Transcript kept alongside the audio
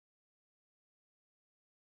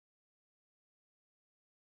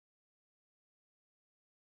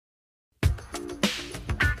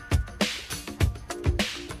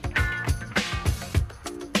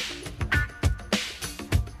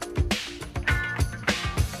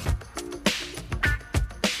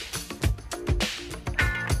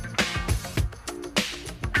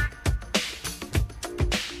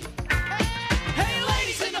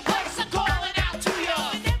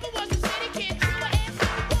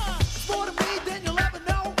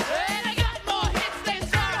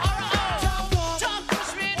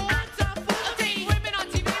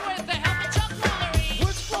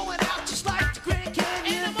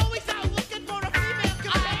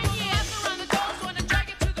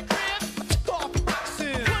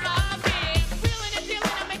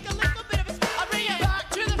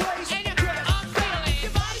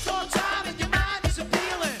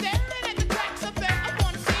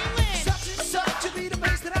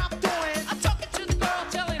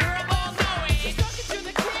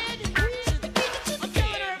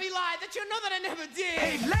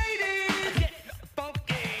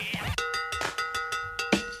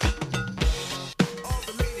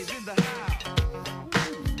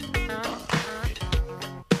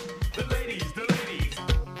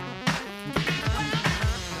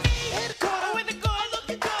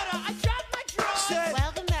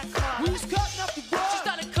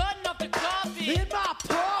I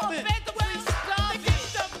promise.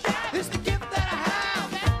 It's the gift that I have.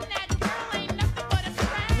 That girl ain't nothing but a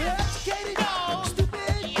friend. You're educated, No.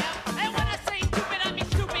 stupid. Yeah. And when I say stupid, I mean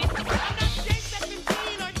stupid. I'm not James F-15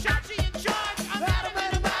 or Chachi in charge. I'm Adam.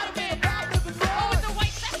 Oh, with the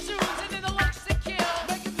white tattoos and then the looks to kill.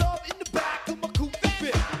 Making love in the back of my coupe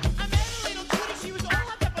fit. I met a little cutie, she was all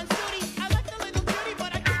hopped up on Sooty. I like the little cutie,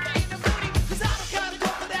 but I couldn't get in the booty. Cause I don't gotta go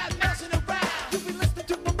for that messing around. You be listening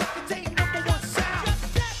to my record, ain't #1 sound. Just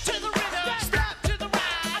step to the rhythm, step to the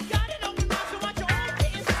ride. I got it open now, so watch your own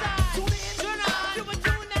get inside. Tune in. Turn on to a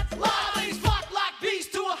tune that's Live, live. ladies flock like bees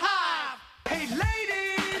to a hive. Hey,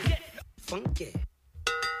 ladies. Funky.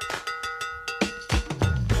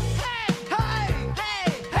 Hey, Hey,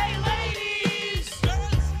 hey, ladies.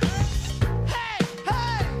 Hey,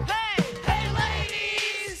 hey,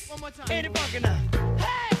 ladies. One more time. Ain't it funky now?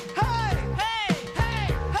 Hey, hey,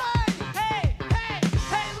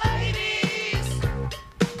 hey, ladies.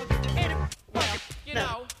 Ain't it Well, you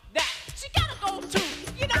know that she gotta go too.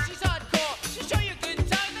 You know she's hardcore. She'll show you a good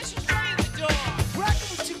time, then she'll show you the door. rockin'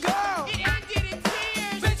 with your girl. It ended in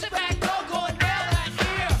tears. Bitch back, go and nail that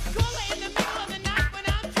ear. Call her in the middle of the night when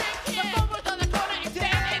I'm drinking. The phone was on the corner and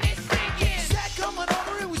standing and stinking. Said coming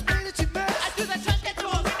over, it was me that you I missed. do the touch that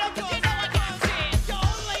door window 'cause you know I can't stand. Your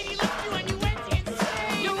old lady left you and you went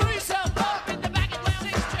insane. You blew yourself up. in the back of the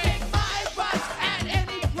 6th Street. My advice at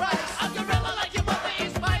any price. A gorilla like your mother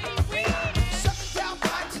is mighty weak. Sucking down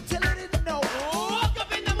pipes until I didn't know. Woke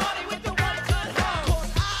up in the morning with the 1-ton hose.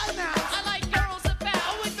 Cause I announced I like girls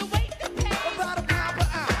about with the weight that pays. about a pound per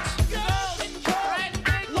ounce. Girls in red,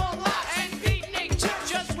 big, Long locks. and beatnik,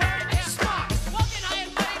 just wearing their smocks. Walking high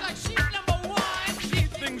and mighty like she's #1. She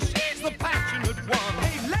thinks she's the passionate one.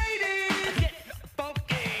 Hey, ladies. Get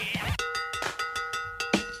funky.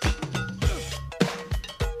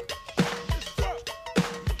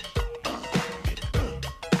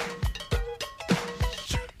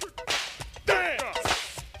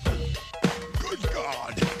 Good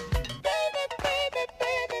God.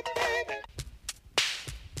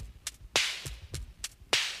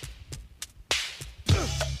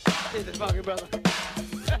 Ain't it funky, brother?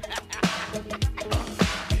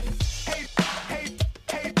 Hey,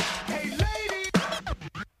 ladies.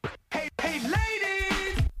 Hey,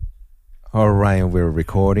 ladies. All right, we're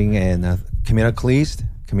recording, and Camila Cleese.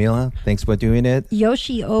 Camila, thanks for doing it.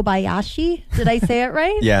 Yoshi Obayashi. Did I say it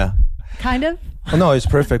right? Yeah. Kind of. Oh, no, it's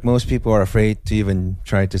perfect. Most people are afraid to even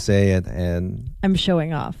try to say it. And I'm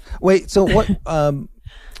showing off. wait, so what?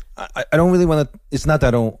 I don't really want to. It's not that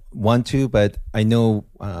I don't want to, but I know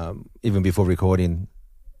even before recording,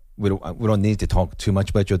 we don't need to talk too much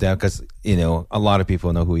about your dad because a lot of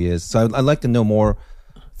people know who he is. So I'd like to know more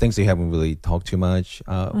things that you haven't really talked too much,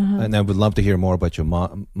 and I would love to hear more about your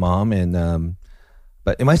mom. And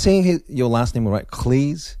but am I saying your last name right?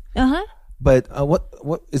 Cleese. Uh-huh. But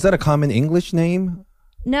what is that a common English name?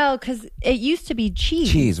 No, because it used to be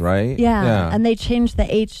cheese. Cheese, right? Yeah. And they changed the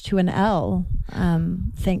H to an L.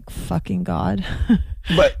 Thank fucking God.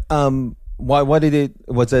 But why did it?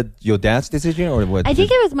 Was it your dad's decision or what? I think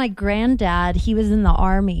it was my granddad. He was in the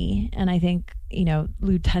army, and I think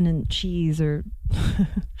Lieutenant Cheese or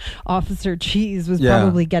Officer Cheese was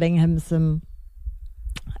probably getting him some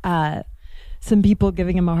people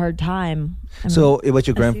giving him a hard time. So it was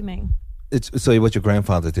your assuming. So it was your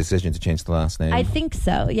grandfather's decision to change the last name. I think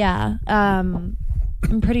so. Yeah. I'm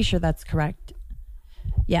pretty sure that's correct.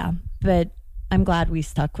 Yeah, but I'm glad we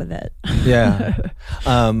stuck with it. Yeah.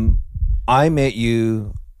 I met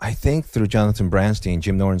you, I think, through Jonathan Branstein,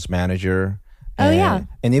 Jim Norton's manager. Oh, yeah.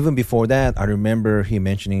 And even before that, I remember he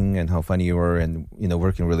mentioning and how funny you were and,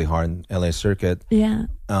 working really hard in LA circuit. Yeah.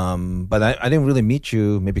 But I didn't really meet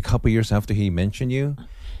you maybe a couple years after he mentioned you.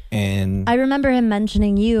 And I remember him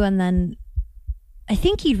mentioning you, and then I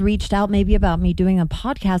think he reached out maybe about me doing a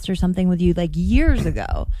podcast or something with you like years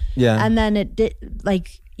ago. Yeah. And then it did,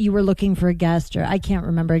 like, you were looking for a guest, or I can't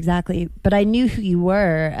remember exactly, but I knew who you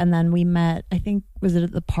were. And then we met, I think, was it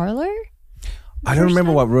at the parlor? I don't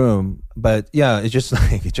remember what room, but yeah, it just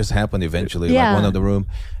happened eventually, like one of the room.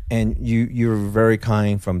 And you were very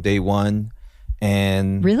kind from day one.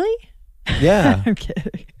 And really? Yeah. I'm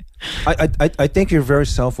kidding. I think you're very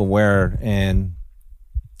self-aware, and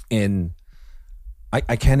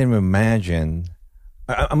I can't even imagine.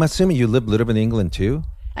 I'm assuming you lived a little bit in England too?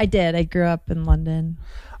 I did. I grew up in London.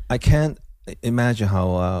 I can't imagine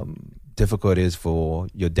how difficult it is for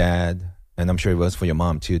your dad, and I'm sure it was for your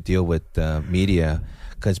mom, to deal with media,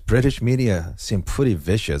 because British media seem pretty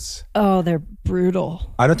vicious. Oh, they're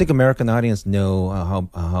brutal. I don't think American audience know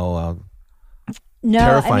how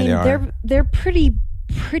terrifying they are. They're pretty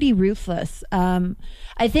ruthless.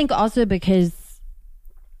 I think also because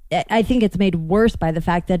I think it's made worse by the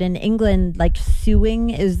fact that in England, like suing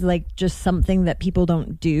is like just something that people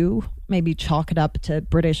don't do. Maybe chalk it up to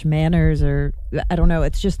British manners, or I don't know.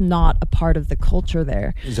 It's just not a part of the culture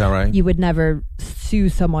there. Is that right? You would never sue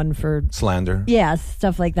someone for Slander.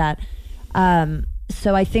 stuff like that.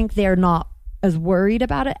 So I think they're not as worried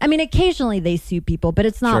about it. I mean, occasionally they sue people, but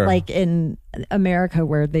it's not Sure. like in America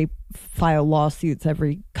where they file lawsuits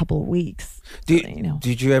every couple of weeks. You know.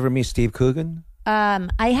 Did you ever meet Steve Coogan?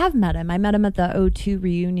 I have met him. I met him at the O2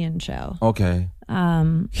 reunion show. Okay.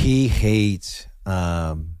 He hates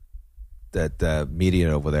the media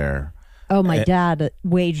over there. Oh, my dad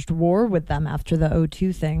waged war with them after the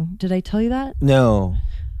O2 thing. Did I tell you that? No.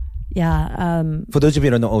 Yeah. For those of you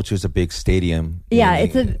who don't know, O2 is a big stadium. Yeah,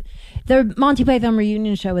 the Monty Python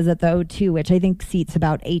reunion show was at the O2, which I think seats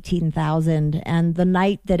about 18,000. And the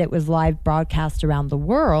night that it was live broadcast around the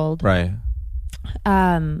world, Right.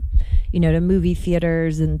 You know, to movie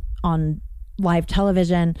theaters and on live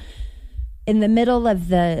television, in the middle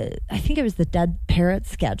of I think it was the Dead Parrot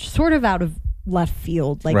sketch, sort of out of left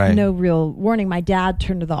field, like Right. no real warning. My dad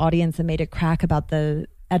turned to the audience and made a crack about the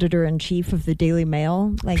editor-in-chief of the Daily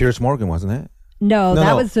Mail. Like, Piers Morgan, wasn't it? no, No,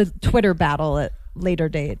 that no. was a Twitter battle at later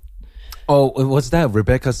date. Oh, was that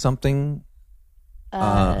Rebecca something?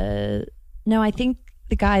 No, I think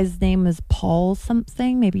the guy's name was Paul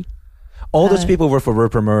something, maybe. All those people work for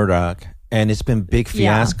Rupert Murdoch, and it's been big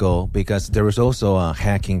Yeah. fiasco because there was also a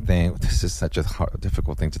hacking thing. This is such a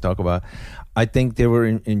difficult thing to talk about. I think they were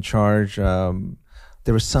in charge.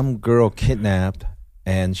 There was some girl kidnapped,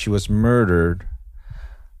 and she was murdered.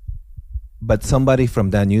 But somebody from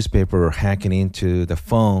that newspaper were hacking into the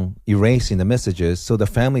phone, erasing the messages, so the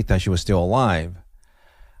family thought she was still alive.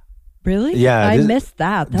 Really? Yeah, I this- missed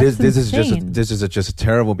that. That's this is insane. just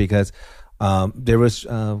terrible because there was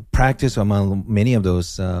practice among many of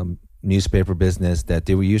those newspaper business that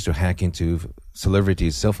they were used to hack into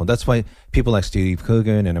celebrities' cell phone. That's why people like Steve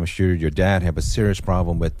Coogan and I'm sure your dad have a serious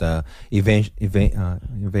problem with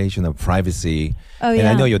invasion of privacy. Oh, And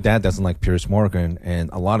I yeah. know your dad doesn't like Piers Morgan, and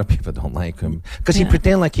a lot of people don't like him because he Yeah.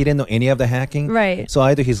 pretended like he didn't know any of the hacking. Right. So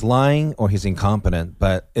either he's lying or he's incompetent.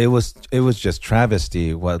 But it was just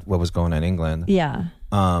travesty what was going on in England. Yeah.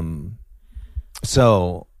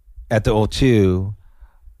 So at the O2,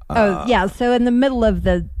 Oh, yeah. So in the middle of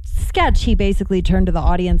the sketch, he basically turned to the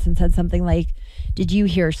audience and said something like, "Did you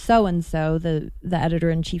hear so-and-so, the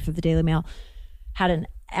editor-in-chief of the Daily Mail, had an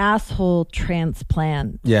asshole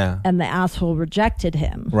transplant yeah, and the asshole rejected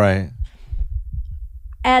him?" right.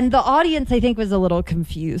 And the audience, I think, was a little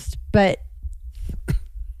confused, but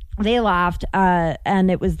they laughed,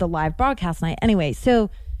 and it was the live broadcast night. Anyway,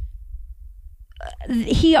 so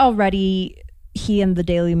he and the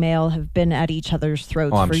Daily Mail have been at each other's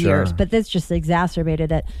throats Oh, I'm for sure. years, but this just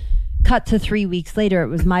exacerbated it. Cut to 3 weeks later, it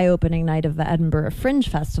was my opening night of the Edinburgh Fringe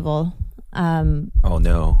Festival. Oh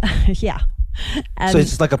no. Yeah. And So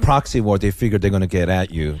it's like a proxy war. They figured they're going to get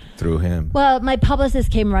at you through him. well, my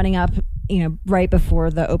publicist came running up, right before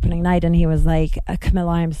the opening night, and he was like,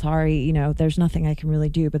 "Camilla, I'm sorry, there's nothing I can really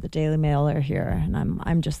do, but the Daily Mail are here." And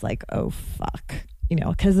I'm just like, "Oh fuck,"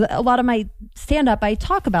 because a lot of my stand up, I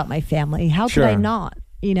talk about my family. How could I Sure. not?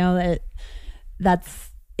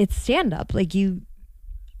 It's stand up. Like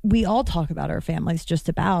we all talk about our families, just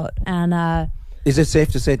about, and. Is it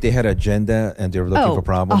safe to say they had an agenda and they were looking for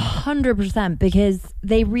problems? 100%, because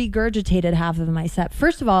they regurgitated half of my set.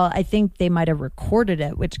 First of all, I think they might have recorded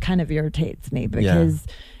it, which kind of irritates me because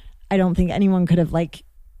I don't think anyone could have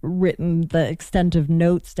written the extent of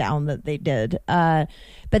notes down that they did. But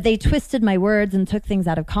they twisted my words and took things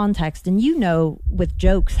out of context. And with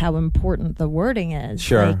jokes how important the wording is.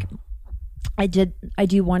 Sure. I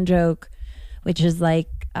do one joke, which is I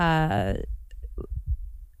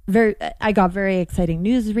got very exciting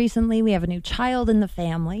news recently. We have a new child in the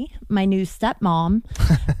family, my new stepmom,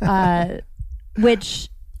 which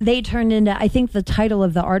they turned into, I think the title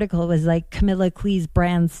of the article was Camilla Cleese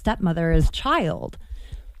Brand's stepmother is child.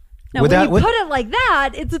 Now, when you put it like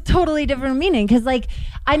that, it's a totally different meaning. Because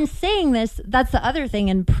I'm saying this, that's the other thing.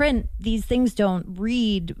 In print, these things don't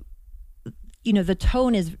read, the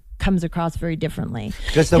tone comes across very differently.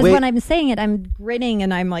 Because when I'm saying it, I'm grinning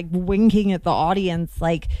and I'm winking at the audience,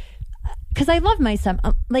 because I love my son.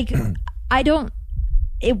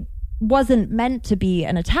 It wasn't meant to be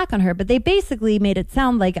an attack on her, but they basically made it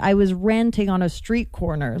sound like I was ranting on a street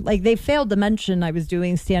corner. They failed to mention I was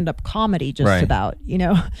doing stand-up comedy just about,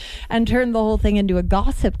 and turned the whole thing into a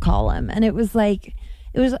gossip column. And it was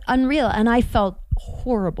it was unreal. And I felt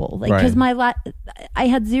horrible, because I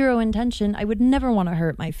had zero intention. I would never want to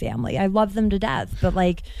hurt my family. I love them to death, but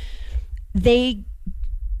they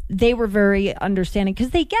they were very understanding because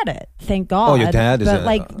they get it. Thank God. Oh, your dad is But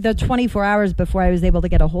like the 24 hours before I was able to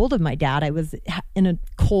get a hold of my dad, I was in a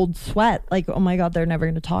cold sweat. Like, oh my God, they're never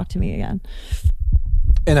going to talk to me again.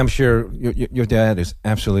 And I'm sure your dad is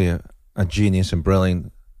absolutely a genius and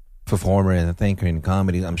brilliant performer and a thinker in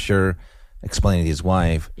comedy. I'm sure explaining to his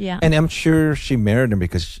wife. Yeah. And I'm sure she married him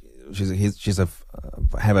because she's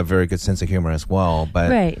have a very good sense of humor as well.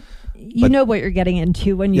 But Right. You know what you're getting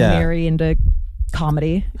into when you Yeah. marry into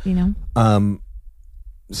comedy, you know?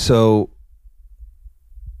 So,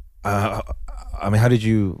 I mean, how did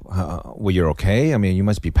you? Were you okay? I mean, you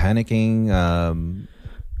must be panicking.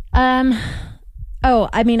 Oh,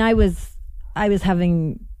 I mean, I was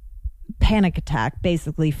having panic attack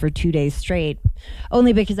basically for 2 days straight,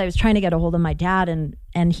 only because I was trying to get a hold of my dad, and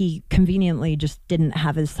he conveniently just didn't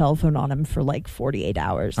have his cell phone on him for like 48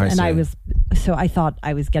 hours. I thought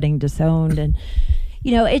I was getting disowned, and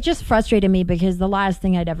you know, it just frustrated me because the last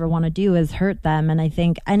thing I'd ever want to do is hurt them. And I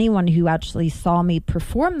think anyone who actually saw me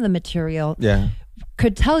perform the material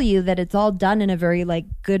could tell you that it's all done in a very like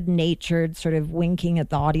good-natured sort of winking at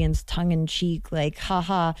the audience, tongue-in-cheek, like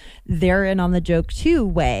haha, they're in on the joke too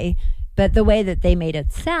way. But the way that they made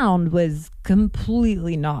it sound was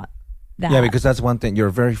completely not that. Yeah, because that's one thing. You're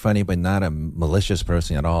very funny, but not a malicious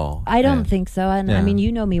person at all. I don't think so. And I mean,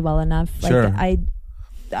 you know me well enough. Like, Sure.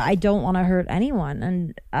 I don't want to hurt anyone.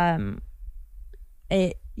 And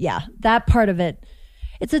that part of it,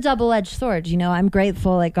 it's a double-edged sword. You know, I'm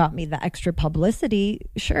grateful it got me the extra publicity,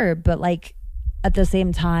 sure, but like at the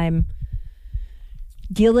same time,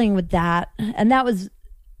 dealing with that, and that was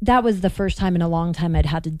the first time in a long time I'd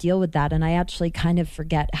had to deal with that, and I actually kind of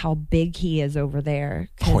forget how big he is over there.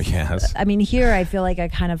 Oh, yes. I mean, here I feel like I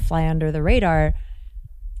kind of fly under the radar,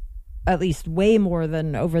 at least way more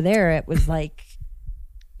than over there. It was like,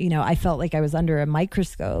 you know, I felt like I was under a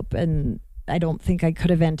microscope, and I don't think I could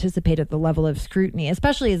have anticipated the level of scrutiny,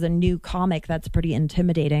 especially as a new comic. That's pretty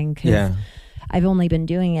intimidating because I've only been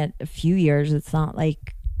doing it a few years. It's not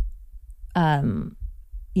like,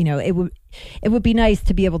 you know, it would be nice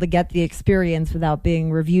to be able to get the experience without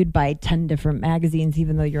being reviewed by 10 different magazines,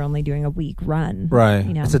 even though you're only doing a week run. Right.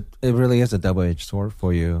 You know? It really is a double-edged sword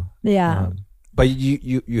for you. Yeah. But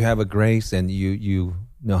you have a grace, and you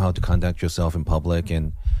know how to conduct yourself in public,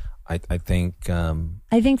 and I think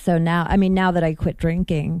so now. I mean, now that I quit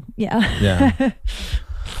drinking, yeah.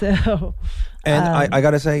 So, and I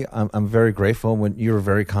gotta say, I'm very grateful. When you were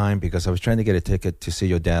very kind, because I was trying to get a ticket to see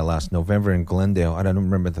your dad last November in Glendale. I don't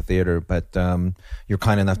remember the theater, but you're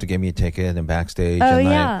kind enough to give me a ticket and backstage. oh and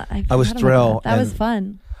yeah, I was thrilled. That was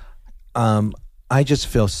fun. I just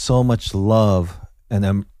feel so much love,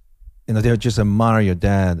 and they just admire your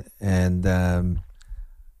dad, and the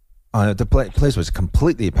place was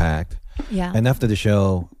completely packed. Yeah. And after the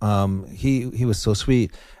show, he was so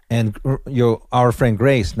sweet. And our friend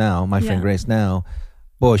Grace now, my friend Grace now,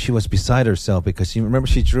 boy, she was beside herself because you remember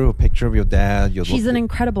she drew a picture of your dad. She's an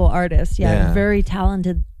incredible artist. Yeah. Very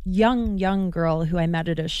talented young girl who I met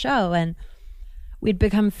at a show, and we'd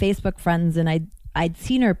become Facebook friends, and I'd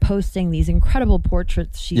seen her posting these incredible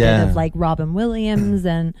portraits she did of like Robin Williams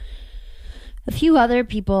and a few other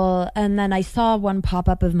people, and then I saw one pop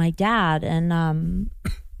up of my dad, and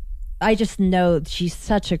I just know she's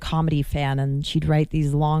such a comedy fan, and she'd write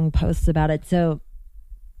these long posts about it. So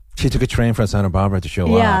she took a train from Santa Barbara to show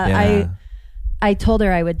up. Yeah, I told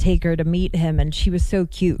her I would take her to meet him, and she was so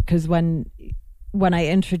cute because when I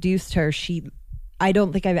introduced her, I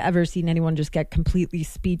don't think I've ever seen anyone just get completely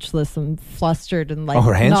speechless and flustered and like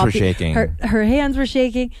her hands were shaking. Her hands were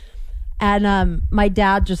shaking. And my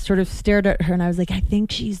dad just sort of stared at her, and I was like, I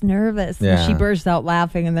think she's nervous. Yeah. And she burst out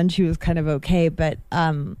laughing, and then she was kind of okay. But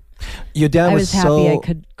your dad I was was happy so I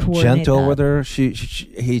could coordinate gentle that. with her.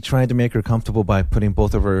 He tried to make her comfortable by putting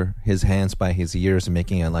both of his hands by his ears and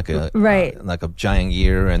making it like a like a giant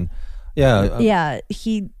ear. And yeah,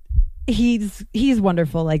 he's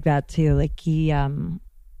wonderful like that too. Like he, you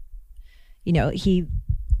know, he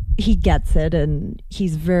gets it, and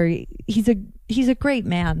he's a great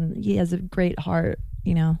man. He has a great heart,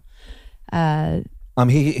 you know.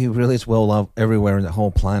 He really is well loved everywhere in the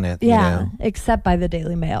whole planet. Yeah, you know? Except by the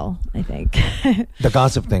Daily Mail, I think. The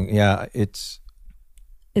gossip thing, it's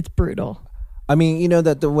brutal. I mean, you know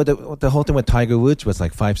that the whole thing with Tiger Woods was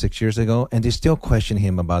like 5-6 years ago, and they still question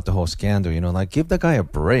him about the whole scandal. You know, like give the guy a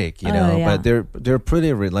break. You know, yeah. but they're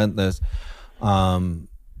pretty relentless. I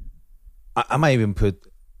might even put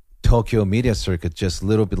Tokyo media circuit just a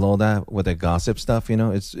little below that with the gossip stuff. You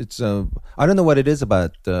know, it's I don't know what it is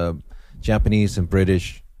about Japanese and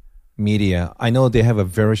British media. I know they have a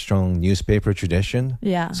very strong newspaper tradition.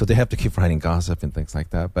 Yeah. So they have to keep writing gossip and things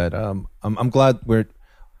like that. But I'm glad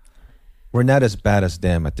we're not as bad as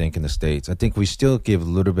them, I think, in the States. I think we still give a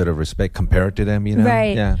little bit of respect compared to them, you know?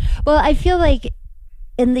 Right. Yeah. Well, I feel like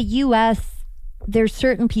in the U.S., there's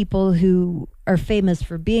certain people who are famous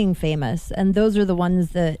for being famous, and those are the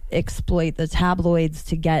ones that exploit the tabloids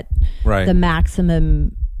to get Right. the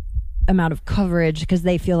maximum amount of coverage because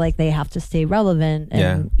they feel like they have to stay relevant.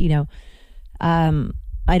 And, you know,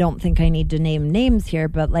 I don't think I need to name names here,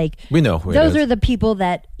 but like We know who it those is. are the people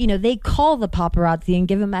that, you know, they call the paparazzi and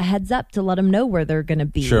give them a heads up to let them know where they're going to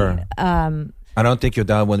be. Sure. I don't think your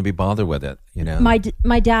dad wouldn't be bothered with it, you know?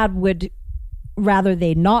 My dad would rather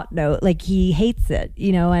they not know, like he hates it,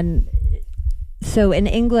 you know. And so in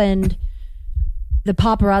England, the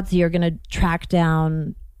paparazzi are going to track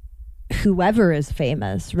down whoever is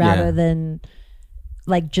famous rather Yeah. than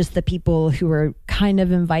like just the people who are kind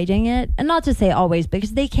of inviting it. And not to say always,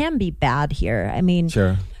 because they can be bad here. I mean,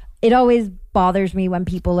 Sure. it always bothers me when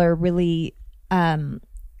people are really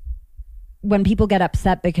when people get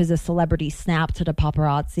upset because a celebrity snapped at a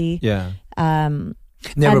paparazzi. Yeah. And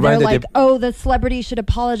Never they're mind that like, they- oh, the celebrity should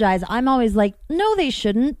apologize. I'm always like, no, they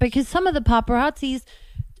shouldn't, because some of the paparazzis,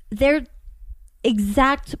 their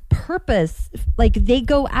exact purpose, like they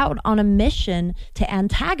go out on a mission to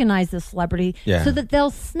antagonize the celebrity Yeah. so that they'll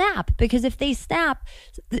snap. Because if they snap,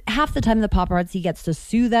 half the time the paparazzi gets to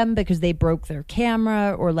sue them because they broke their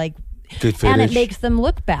camera or like, Good and it footage. makes them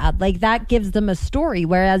look bad. Like that gives them a story.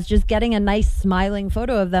 Whereas just getting a nice smiling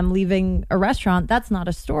photo of them leaving a restaurant, that's not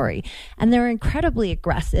a story. And they're incredibly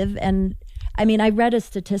aggressive. And I mean, I read a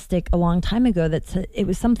statistic a long time ago that said it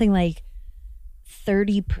was something like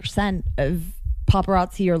 30% of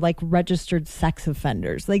paparazzi are like registered sex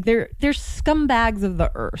offenders. Like they're scumbags of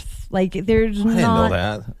the earth. Like there's I didn't know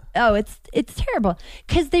that. Oh, it's terrible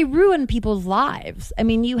because they ruin people's lives. I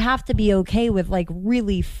mean, you have to be okay with like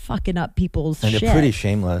really fucking up people's And shit. they're pretty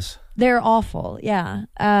shameless. They're awful, yeah.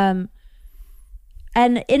 And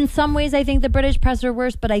in some ways, I think the British press are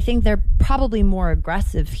worse, but I think they're probably more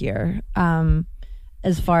aggressive here.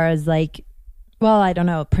 As far as like, well, I don't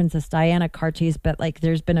know, Princess Diana car chase, but like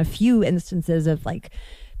there's been a few instances of like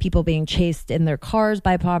people being chased in their cars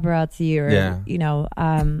by paparazzi or, Yeah. you know,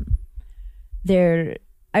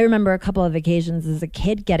 I remember a couple of occasions as a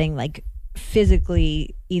kid getting like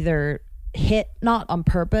physically either hit, not on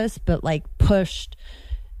purpose, but like pushed,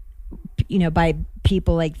 you know, by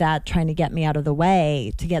people like that trying to get me out of the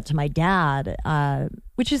way to get to my dad,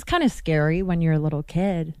 which is kind of scary when you're a little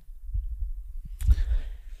kid.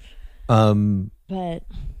 But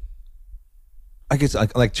I guess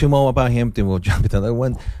like two more about him, then we'll jump into another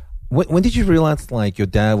one. When did you realize like your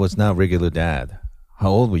dad was not regular dad? How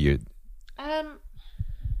old were you?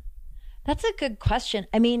 that's a good question.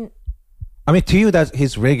 I mean, To you that's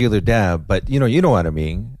his regular dad, but you know what I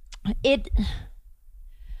mean. it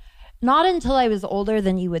not until I was older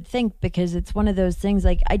than you would think, because it's one of those things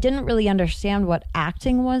like I didn't really understand what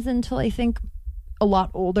acting was until I think a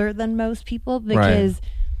lot older than most people, because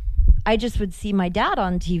I just would see my dad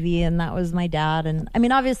on TV and that was my dad. And I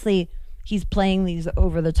mean, obviously he's playing these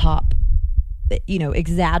over the top, you know,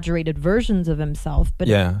 exaggerated versions of himself, but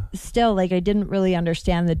Yeah. still, like, I didn't really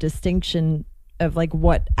understand the distinction of like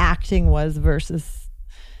what acting was versus.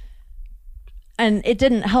 And it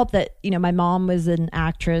didn't help that, you know, my mom was an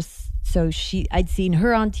actress, so I'd seen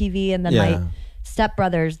her on TV, and then Yeah. my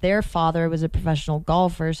stepbrothers, their father was a professional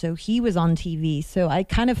golfer, so he was on TV. So I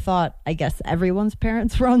kind of thought, I guess everyone's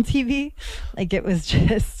parents were on TV. Like it was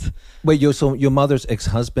just, Wait, so your mother's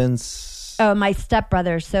ex-husband's? oh, my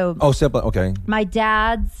stepbrother. So Oh, okay. my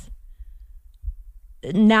dad's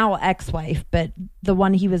now ex-wife, but the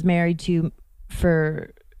one he was married to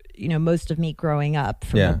for, you know, most of me growing up,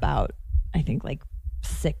 from Yeah. about, I think, like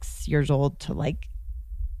 6 years old to like,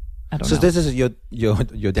 I don't So know. this is your dad's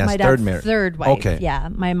My third dad's marriage. third wife. Okay. Yeah,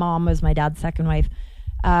 my mom was my dad's second wife.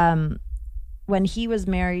 When he was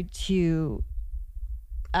married to,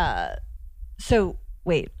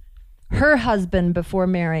 her husband before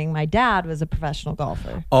marrying my dad was a professional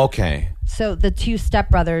golfer. Okay. So the two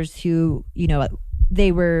stepbrothers who, you know,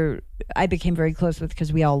 I became very close with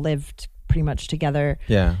because we all lived pretty much together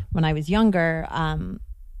Yeah. when I was younger.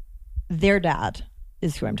 Their dad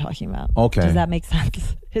is who I'm talking about. Okay. Does that make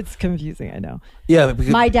sense? It's confusing, I know. Yeah,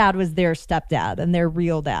 because My dad was their stepdad and their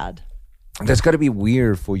real dad. that's got to be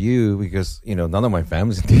weird for you because you know none of my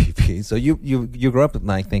family's in TV. So you grew up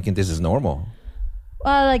like thinking this is normal.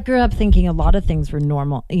 Well, I grew up thinking a lot of things were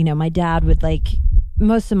normal. You know, my dad would like,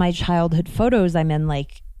 most of my childhood photos I'm in,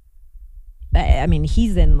 like, I mean,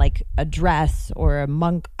 he's in like a dress or a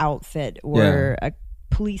monk outfit or a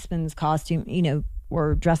policeman's costume, you know,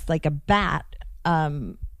 or dressed like a bat,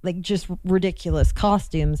 like just ridiculous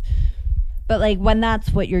costumes. But like when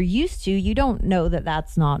that's what you're used to, you don't know that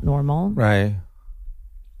that's not normal. Right.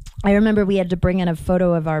 I remember we had to bring in a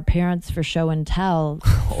photo of our parents for show and tell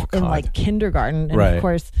in like kindergarten. And Right. of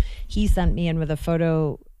course, he sent me in with a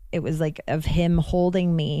photo. It was like of him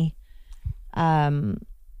holding me, I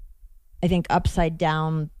think upside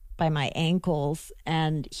down by my ankles.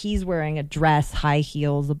 And he's wearing a dress, high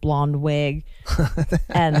heels, a blonde wig.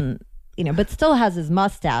 And, you know, but still has his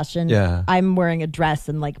mustache. And Yeah. I'm wearing a dress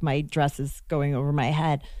and like my dress is going over my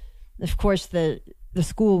head. Of course, the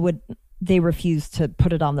school they refused to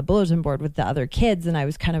put it on the bulletin board with the other kids, and I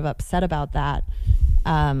was kind of upset about that,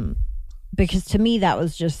 because to me that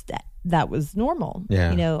was normal.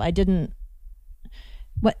 Yeah. You know,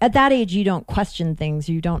 at that age you don't question things.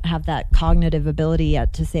 You don't have that cognitive ability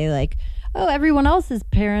yet to say like, oh, everyone else's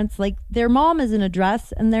parents, like their mom is in a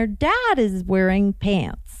dress and their dad is wearing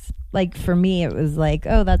pants. Like for me it was like,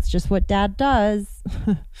 oh, that's just what dad does.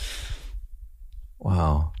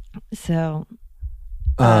 Wow. So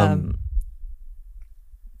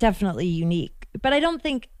definitely unique. But I don't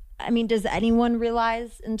think, I mean, does anyone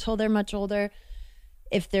realize until they're much older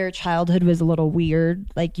if their childhood was a little weird?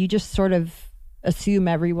 Like you just sort of assume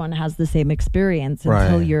everyone has the same experience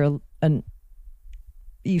until Right.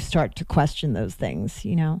 you start to question those things,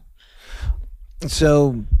 you know?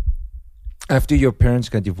 So after your parents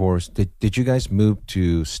got divorced, did you guys move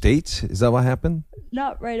to States? Is that what happened?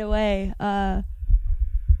 Not right away. At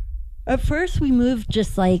first we moved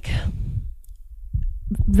just like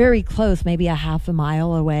very close, maybe a half a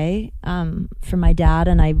mile away from my dad,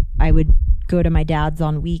 and I would go to my dad's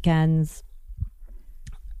on weekends.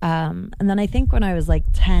 And then I think when I was like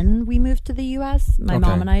 10, we moved to the U.S. My Okay.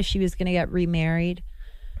 mom and I, she was going to get remarried.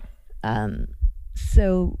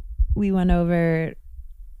 So we went over,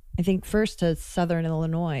 I think first to Southern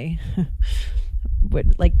Illinois,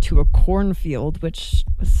 like to a cornfield, which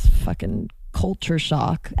was fucking culture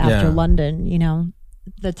shock after Yeah. London, you know.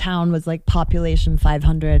 The town was like population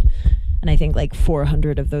 500, and I think like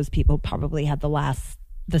 400 of those people probably had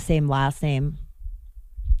the same last name.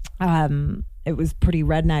 It was pretty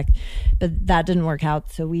redneck, but that didn't work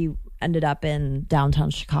out, so we ended up in downtown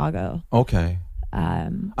Chicago. Okay. I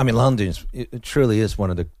mean, London, it truly is one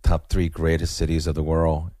of the top 3 greatest cities of the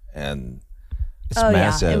world, and it's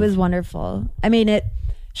massive. Yeah, it was wonderful. I mean,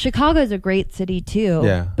 Chicago's a great city too,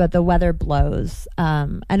 Yeah. but the weather blows.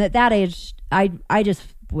 And at that age, I just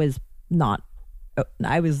was not,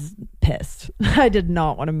 I was pissed. I did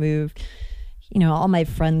not want to move. You know, all my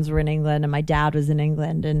friends were in England and my dad was in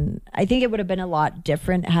England. And I think it would have been a lot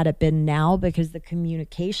different had it been now because the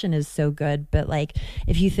communication is so good. But like,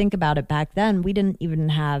 if you think about it back then, we didn't even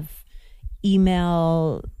have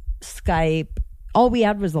email, Skype. All we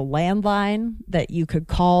had was a landline that you could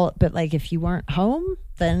call. But like, if you weren't home,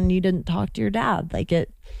 then you didn't talk to your dad.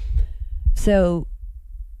 So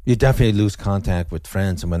you definitely lose contact with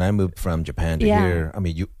friends. And when I moved from Japan to Yeah. here, I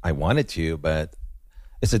mean, I wanted to, but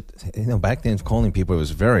back then calling people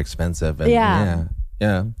was very expensive. And Yeah.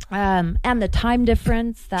 yeah. and the time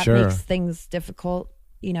difference that Sure. makes things difficult,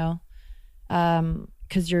 you know,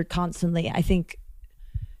 because you're constantly, I think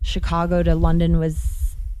Chicago to London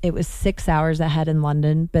was 6 hours ahead in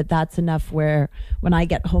London, but that's enough where when I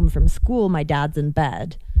get home from school, my dad's in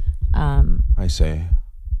bed. I say.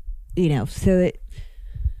 You know, so it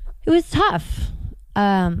was tough.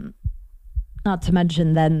 Not to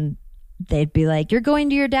mention then they'd be like, you're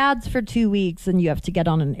going to your dad's for 2 weeks and you have to get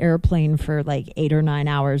on an airplane for like 8 or 9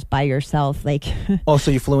 hours by yourself. Like, Oh,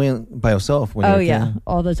 so you flew in by yourself? When you oh were a yeah, kid?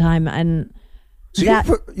 all the time. And So that,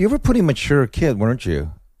 you were a pretty mature kid, weren't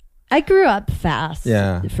you? I grew up fast,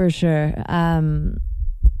 Yeah. for sure.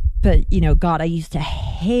 But you know, God, I used to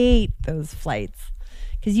hate those flights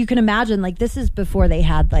because you can imagine, like, this is before they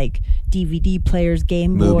had like DVD players,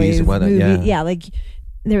 Game Movies Boys, and whatnot, yeah. like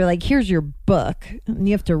they were like, here's your book, and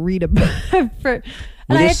you have to read a book. And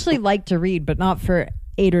I actually like to read, but not for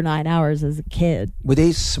 8 or 9 hours as a kid. Were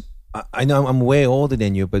they? I know I'm way older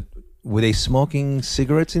than you, but were they smoking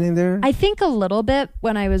cigarettes in there? I think a little bit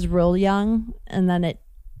when I was real young, and then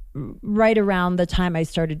right around the time I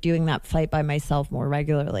started doing that flight by myself more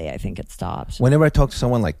regularly, I think it stopped. Whenever I talk to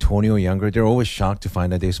someone like 20 or younger, they're always shocked to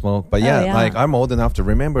find that they smoke. But yeah, yeah. like I'm old enough to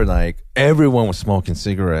remember, like everyone was smoking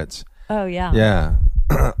cigarettes. Oh yeah. Yeah.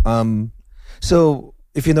 So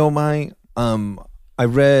if you don't mind, I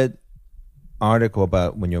read article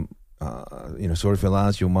about when your, sorry for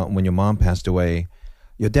loss, when your mom passed away.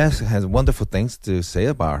 Your dad has wonderful things to say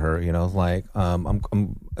about her. You know, like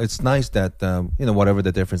it's nice that whatever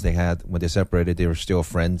the difference they had when they separated, they were still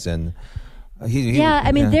friends. And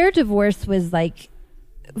their divorce was like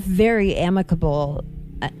very amicable.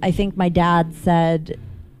 I think my dad said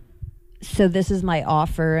so this is my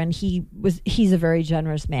offer. And he's a very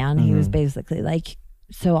generous man. He was basically like,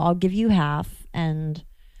 so I'll give you half and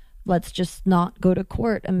let's just not go to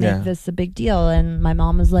court and make this a big deal. And my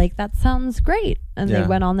mom was like, that sounds great. And they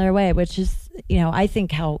went on their way, which is, I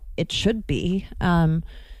think how it should be. I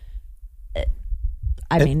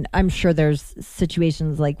mean, I'm sure there's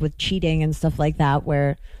situations like with cheating and stuff like that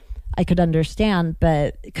where I could understand,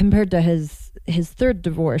 but compared to his third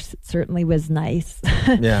divorce, it certainly was nice.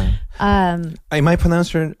 Yeah. I might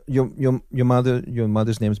pronounce your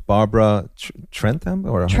mother's name is Barbara Trentham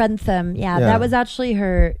or Trentham. Yeah, that was actually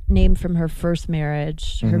her name from her first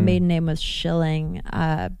marriage. Her maiden name was Schilling,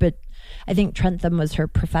 but I think Trentham was her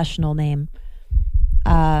professional name.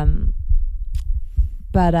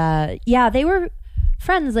 But they were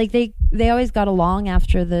friends. Like they always got along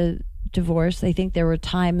after the divorce. I think there were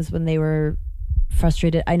times when they were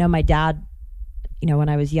frustrated. I know my dad, when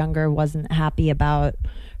I was younger, wasn't happy about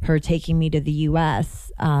her taking me to the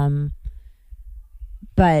U.S.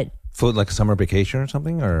 But for like summer vacation or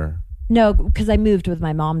something, or no, because I moved with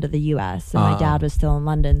my mom to the U.S. and my dad was still in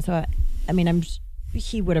London. So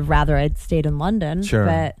he would have rather I'd stayed in London. Sure.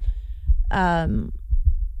 But I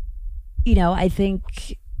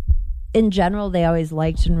think in general they always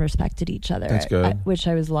liked and respected each other. That's good. Which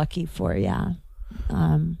I was lucky for. Yeah.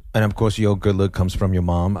 And of course, your good look comes from your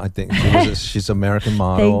mom. I think she's an American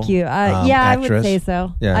model. Thank you. Actress. I would say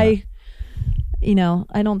so. Yeah. I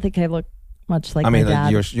don't think I look much like my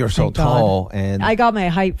dad. You're so tall, and I got my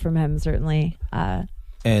height from him, certainly.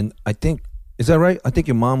 And I think, is that right? I think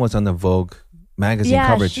your mom was on the Vogue magazine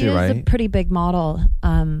cover too, right? She was a pretty big model,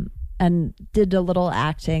 and did a little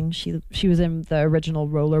acting. She was in the original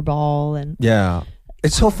Rollerball, and yeah.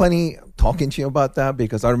 It's so funny talking to you about that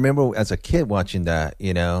because I remember as a kid watching that,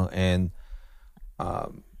 and it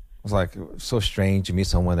was like so strange to meet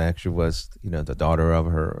someone that actually was, the daughter of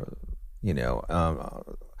her,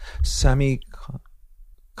 Sammy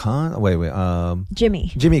Khan. Wait,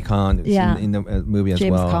 Jimmy Khan in the movie as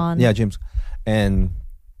James well. Caan. Yeah, James. And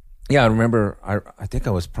yeah, I remember. I think I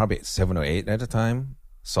was probably 7 or 8 at the time.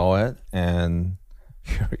 Saw it, and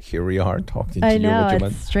here we are talking to you. I know,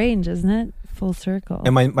 it's strange, isn't it? Full circle.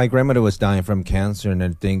 And my grandmother was dying from cancer, and I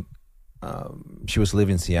think she was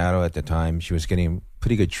living in Seattle at the time. She was getting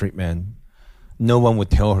pretty good treatment. No one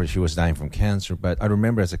would tell her she was dying from cancer, but I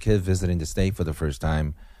remember as a kid visiting the state for the first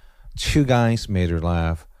time, 2 guys made her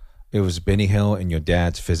laugh. It was Benny Hill and your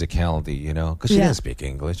dad's physicality, because she didn't speak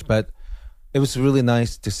English, but it was really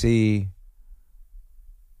nice to see.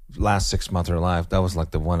 Last 6 months of her life, that was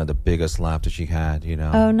like one of the biggest laughs that she had,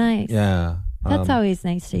 Oh, nice. Yeah. That's always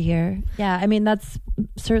nice to hear. Yeah, I mean, that's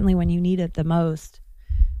certainly when you need it the most.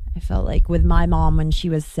 I felt like with my mom when she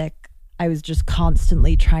was sick, I was just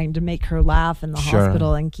constantly trying to make her laugh in the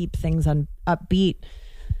hospital and keep things upbeat.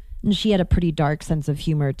 And she had a pretty dark sense of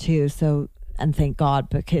humor too. So, and thank God,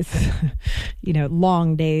 because,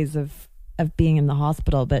 long days of being in the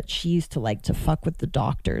hospital, but she used to like to fuck with the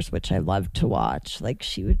doctors, which I loved to watch. Like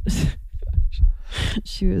she would,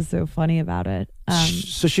 she was so funny about it.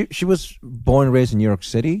 So she was born and raised in New York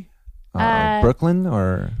City, Brooklyn,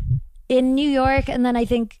 or in New York, and then I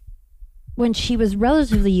think when she was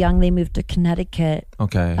relatively young, they moved to Connecticut.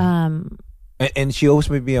 Okay. And she always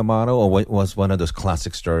would be a model, or was one of those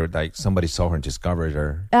classic stories like somebody saw her and discovered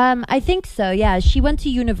her? I think so. Yeah, she went to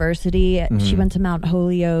university. She went to Mount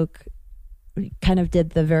Holyoke. Kind of did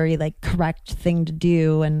the very correct thing to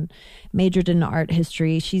do and majored in art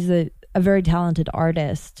history. She's a very talented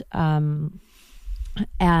artist. And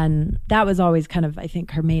that was always kind of, I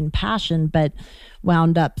think, her main passion, but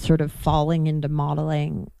wound up sort of falling into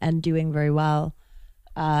modeling and doing very well.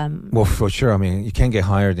 Well, for sure. I mean, you can't get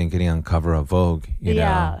higher than getting on cover of Vogue, you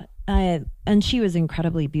know? And she was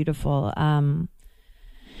incredibly beautiful. And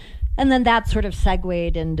then that sort of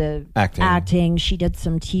segued into acting. She did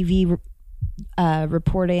some TV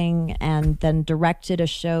reporting and then directed a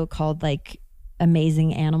show called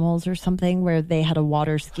Amazing Animals or something where they had a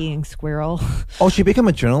water skiing squirrel. Oh, she became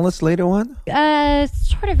a journalist later on?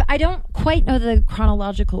 Sort of. I don't quite know the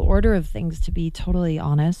chronological order of things, to be totally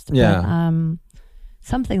honest. Yeah. But,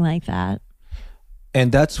 something like that.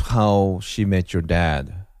 And that's how she met your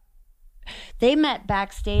dad. They met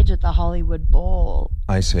backstage at the Hollywood Bowl.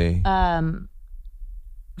 I see. From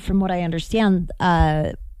what I understand,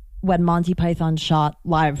 when Monty Python shot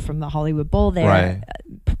live from the Hollywood Bowl there,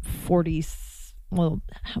 40, well,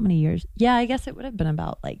 how many years? Yeah, I guess it would have been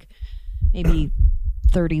about maybe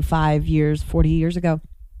 35 years, 40 years ago.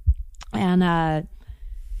 And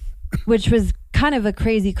which was kind of a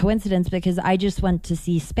crazy coincidence because I just went to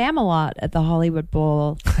see Spamalot at the Hollywood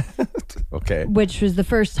Bowl Okay. which was the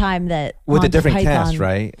first time that With a Monty different Python, cast,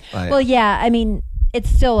 right? Like, Well, yeah, I mean,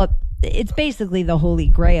 it's basically the Holy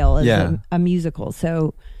Grail is Yeah. a musical.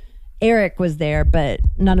 So Eric was there, but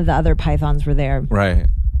none of the other Pythons were there. right.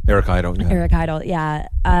 Eric Idle. Yeah. Eric Idle, yeah.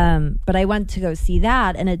 But I went to go see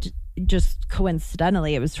that, and it just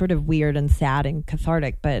coincidentally, it was sort of weird and sad and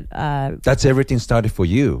cathartic. But That's everything started for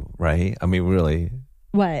you, right? I mean, really,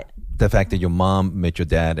 what? the fact that your mom met your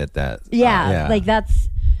dad at that. Yeah, like that's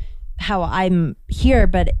how I'm here.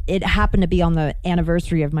 But it happened to be on the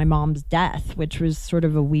anniversary of my mom's death, which was sort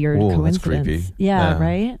of a weird Ooh, that's coincidence. creepy. Yeah,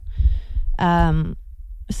 Yeah. right.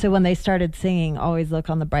 So when they started singing "Always Look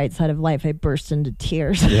on the Bright Side of Life," I burst into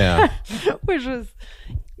tears. Yeah. Which was,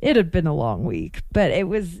 it had been a long week, but it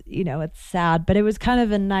was, it's sad, but it was kind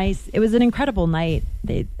of it was an incredible night.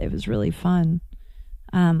 It was really fun.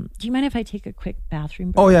 Do you mind if I take a quick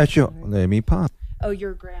bathroom break? Oh yeah, sure. Let me pause. Oh,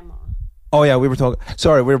 your grandma. Oh yeah, we were talking.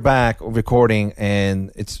 Sorry, we're back recording, and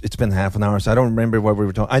it's been half an hour, so I don't remember what we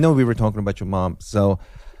were talking. I know we were talking about your mom. So,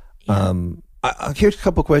 here's a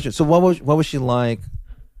couple of questions. So, what was she like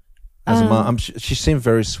as a mom? She seemed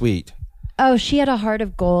very sweet. Oh, she had a heart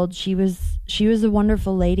of gold. She was a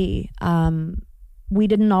wonderful lady. We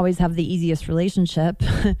didn't always have the easiest relationship,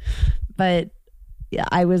 but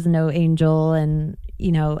I was no angel, and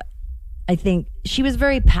I think she was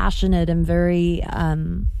very passionate and very.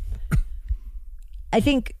 I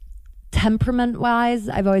think temperament-wise,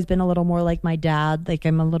 I've always been a little more like my dad. Like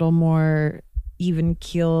I'm a little more even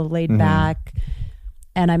keel, laid back,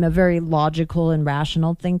 and I'm a very logical and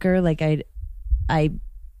rational thinker. Like I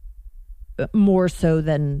more so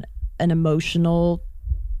than an emotional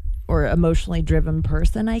or emotionally driven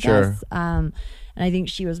person, I Sure. guess. And I think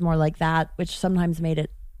she was more like that, which sometimes made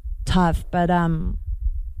it tough. But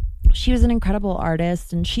she was an incredible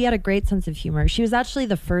artist, and she had a great sense of humor. She was actually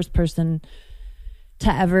the first person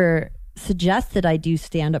to ever suggest that I do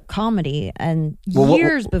stand-up comedy, and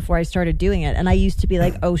years before I started doing it. And I used to be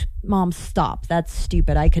like, "Oh, Mom, stop. That's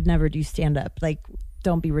stupid. I could never do stand-up. Like,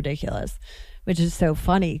 don't be ridiculous." Which is so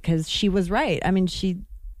funny because she was right. I mean, she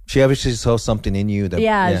obviously saw something in you.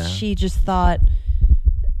 That, she just thought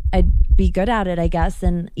I'd be good at it, I guess.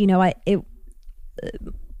 And it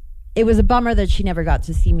was a bummer that she never got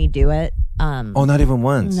to see me do it. Oh, not even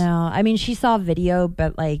once. No, I mean, she saw video,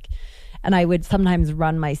 but and I would sometimes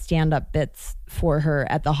run my stand-up bits for her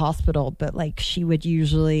at the hospital, but she would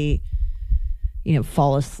usually,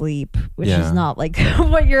 fall asleep, which is not like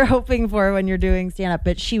what you're hoping for when you're doing stand-up.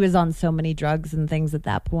 But she was on so many drugs and things at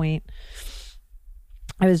that point.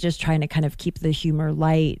 I was just trying to kind of keep the humor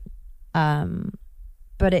light.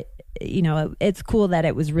 But it's cool that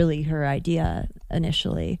it was really her idea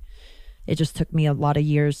initially. It just took me a lot of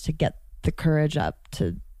years to get the courage up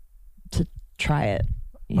to try it.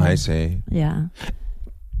 I see. Yeah.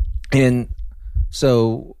 And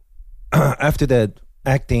so after that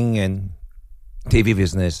acting and TV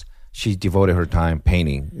business, she devoted her time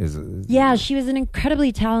painting. Yeah, she was an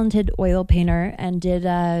incredibly talented oil painter and did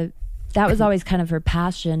that was always kind of her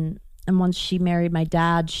passion. And once she married my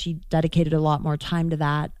dad, she dedicated a lot more time to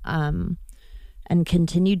that and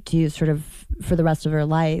continued to sort of for the rest of her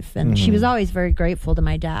life. And she was always very grateful to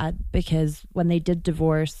my dad because when they did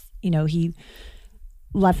divorce, he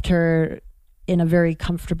left her in a very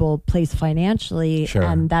comfortable place financially, Sure.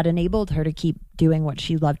 and that enabled her to keep doing what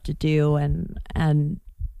she loved to do. And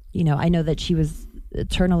I know that she was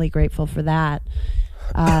eternally grateful for that.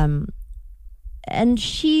 And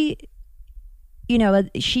she,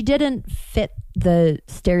 she didn't fit the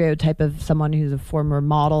stereotype of someone who's a former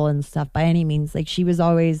model and stuff by any means. Like she was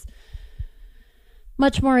always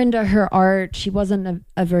much more into her art. She wasn't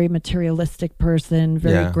a very materialistic person,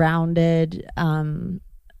 very grounded, and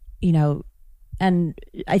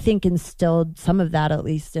I think instilled some of that, at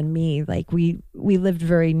least in me. Like we lived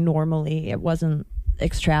very normally. It wasn't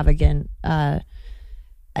extravagant.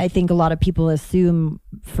 I think a lot of people assume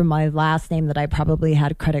from my last name that I probably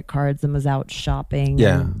had credit cards and was out shopping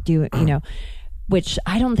and doing, which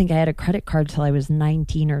I don't think I had a credit card till I was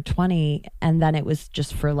 19 or 20. And then it was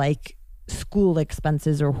just for school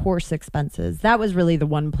expenses or horse expenses. That was really the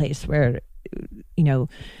one place where,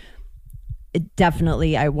 it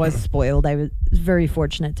definitely, I was spoiled. I was very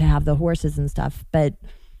fortunate to have the horses and stuff, but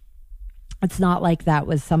it's not like that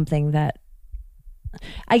was something that,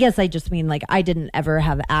 I guess I just mean I didn't ever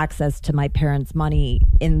have access to my parents' money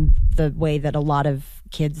in the way that a lot of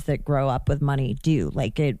kids that grow up with money do.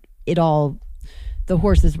 It all, the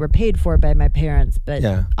horses were paid for by my parents, but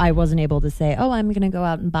I wasn't able to say, oh, I'm going to go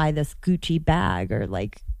out and buy this Gucci bag or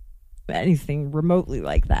anything remotely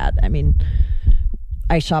like that. I mean,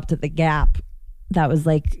 I shopped at the Gap. That was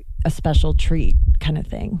a special treat kind of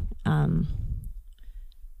thing. when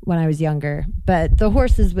I was younger. But the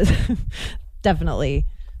horses was definitely,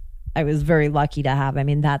 I was very lucky to have. I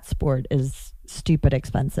mean, that sport is stupid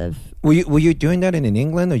expensive. Were you doing that in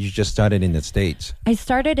England, or you just started in the States? I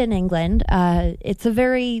started in England. It's a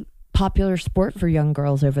very popular sport for young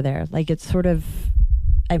girls over there. Like it's sort of,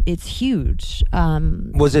 it's huge.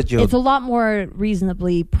 Was it your? It's a lot more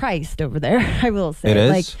reasonably priced over there, I will say. It is?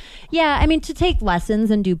 Like, yeah, I mean, to take lessons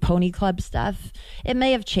and do pony club stuff, it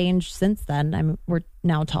may have changed since then. I mean, we're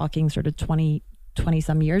now talking sort of 20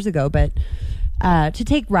 some years ago, but to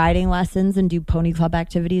take riding lessons and do pony club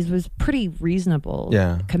activities was pretty reasonable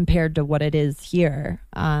compared to what it is here.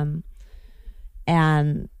 And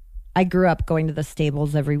I grew up going to the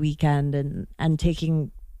stables every weekend and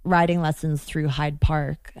taking riding lessons through Hyde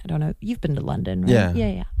Park. I don't know. You've been to London, right?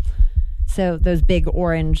 Yeah. So those big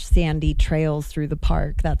orange sandy trails through the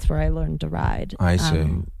park, that's where I learned to ride. I see.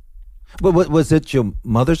 But was it your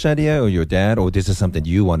mother's idea or your dad, or this is something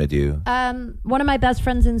you want to do? One of my best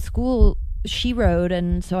friends in school, she rode,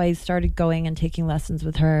 and so I started going and taking lessons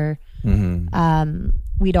with her.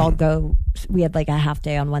 We'd all go. We had like a half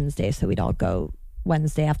day on Wednesday, so we'd all go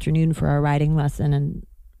Wednesday afternoon for our riding lesson and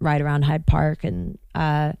ride around Hyde Park. And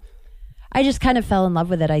I just kind of fell in love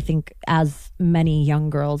with it, I think, as many young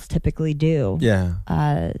girls typically do. Yeah.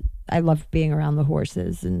 I loved being around the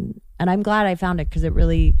horses, and I'm glad I found it, because it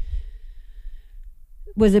really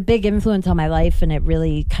was a big influence on my life, and it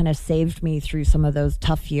really kind of saved me through some of those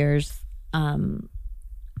tough years. And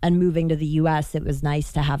moving to the US, it was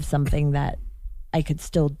nice to have something that I could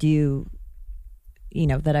still do, you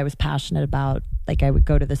know, that I was passionate about. Like I would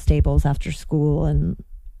go to the stables after school and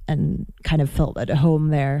kind of felt at home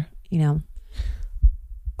there, you know.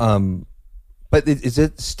 But is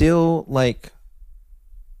it still like,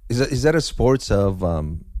 is that a sports of I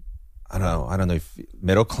don't know if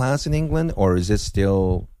middle class in England, or is it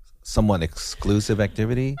still somewhat exclusive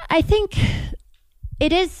activity? I think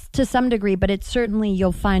it is to some degree, but it's certainly,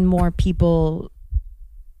 you'll find more people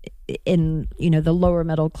in, you know, the lower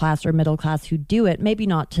middle class or middle class who do it. Maybe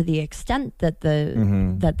not to the extent that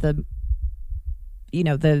the you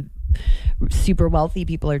know, the super wealthy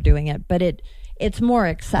people are doing it, but it's more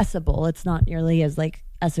accessible. It's not nearly as like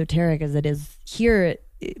esoteric as it is here.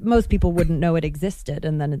 Most people wouldn't know it existed,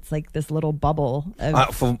 and then it's like this little bubble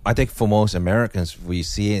of, I think for most Americans, we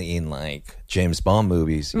see it in like James Bond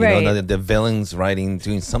movies. You Right. know, the villains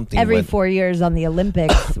doing something. every 4 years on the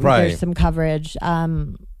Olympics. Right. There's some coverage,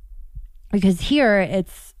 because here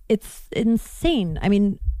it's insane. I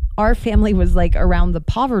mean, our family was like around the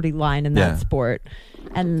poverty line in that sport,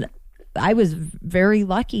 and I was very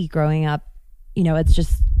lucky growing up. You know, it's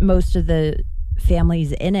just most of the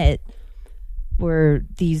families in it were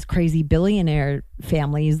these crazy billionaire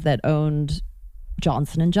families that owned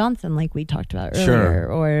Johnson & Johnson, like we talked about earlier,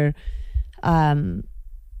 or the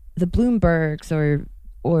Bloombergs,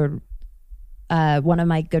 or one of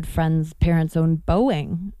my good friends' parents owned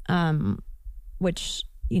Boeing, which,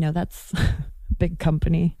 you know, that's a big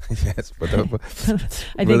company. Yes, but I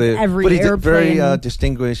think every but he's a airplane. very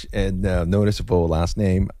distinguished and noticeable last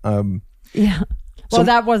name. Yeah. Well,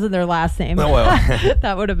 that wasn't their last name. Oh, well.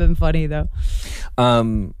 That would have been funny, though.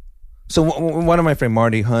 So one of my friend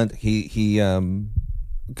Marty Hunt, he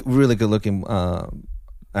really good looking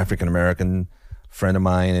African American friend of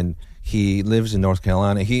mine, and he lives in North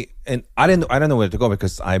Carolina. I don't know where to go,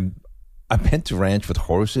 because I've been to ranch with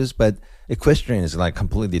horses, but equestrian is like a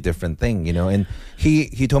completely different thing, you know. And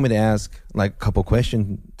he told me to ask like a couple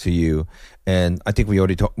questions to you, and I think we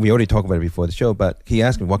already talked about it before the show. But he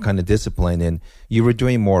asked me what kind of discipline, and you were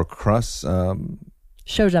doing more cross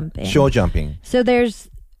Show jumping. show jumping. So there's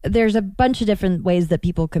a bunch of different ways that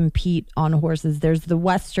people compete on horses. There's the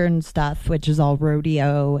Western stuff, which is all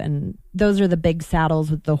rodeo, and those are the big saddles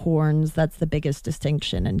with the horns. That's the biggest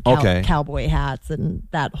distinction, and cowboy hats and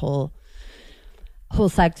that whole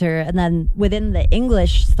sector. And then within the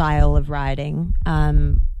English style of riding,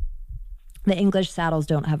 the English saddles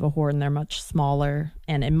don't have a horn. They're much smaller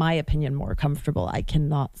and, in my opinion, more comfortable. I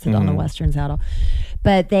cannot sit on a Western saddle.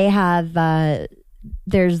 But they have,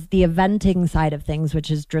 there's the eventing side of things, which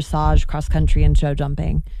is dressage, cross country, and show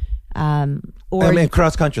jumping.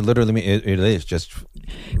 Cross country literally it is just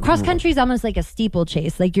cross country is almost like a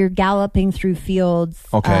steeplechase. Like you're galloping through fields.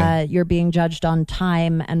 Okay. You're being judged on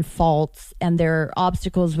time and faults, and there are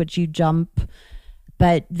obstacles which you jump,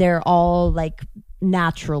 but they're all like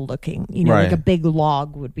natural looking. You know, Right. like a big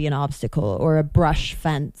log would be an obstacle, or a brush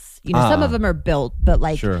fence. You know, some of them are built, but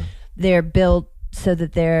like Sure. they're built so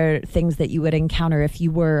that they're things that you would encounter if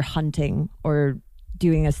you were hunting or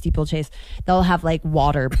doing a steeplechase. They'll have like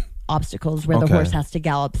water obstacles where the Okay. horse has to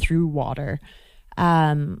gallop through water.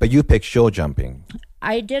 But you pick show jumping.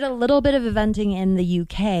 I did a little bit of eventing in the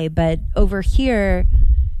UK, but over here,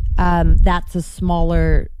 that's a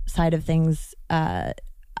smaller side of things.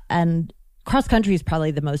 And cross country is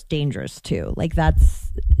probably the most dangerous too. Like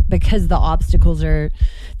that's because the obstacles are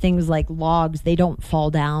things like logs, they don't fall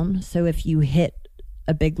down. So if you hit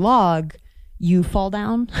a big log, you fall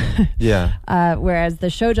down. Yeah. Whereas the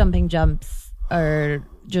show jumping jumps are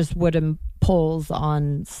just wooden poles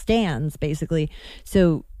on stands, basically.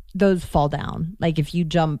 So those fall down. Like if you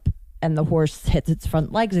jump and the horse hits its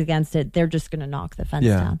front legs against it, they're just going to knock the fence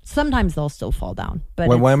down. Sometimes they'll still fall down.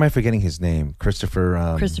 But why am I forgetting his name?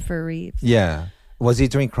 Christopher Reeves. Yeah. Was he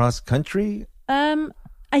doing cross country?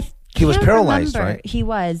 He was paralyzed, right? He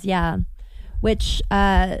was, yeah. Which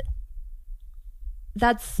that's,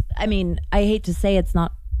 I mean, I hate to say it's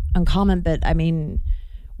not uncommon, but I mean,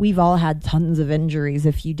 we've all had tons of injuries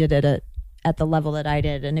if you did it at the level that I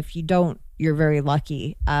did. And if you don't, you're very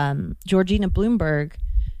lucky. Georgina Bloomberg,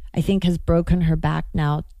 I think, has broken her back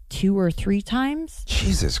now 2 or 3 times.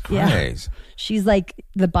 Jesus Christ. Yeah. She's like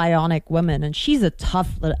the bionic woman, and she's a tough,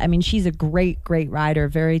 I mean, she's a great rider,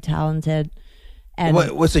 very talented. And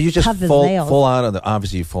so you just tough as fall nails. out of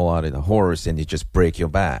obviously you fall out of the horse and you just break your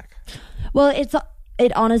back. Well, it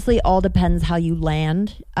honestly all depends how you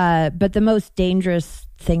land. But the most dangerous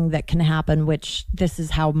thing that can happen, which this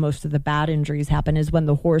is how most of the bad injuries happen, is when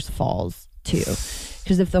the horse falls too.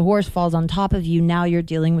 Because if the horse falls on top of you, now you're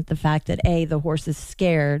dealing with the fact that A, the horse is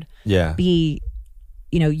scared. Yeah. B,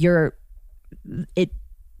 you know,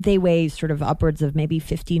 they weigh sort of upwards of maybe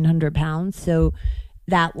 1,500 pounds. So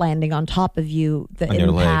that landing on top of you, the on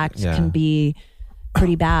impact your leg, yeah. can be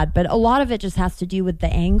pretty bad. But a lot of it just has to do with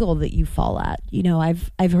the angle that you fall at. You know,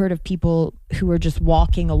 I've heard of people who are just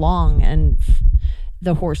walking along and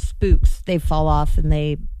the horse spooks. They fall off and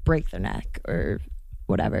they break their neck or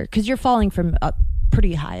whatever, because you're falling from up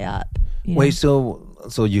pretty high up. Wait, so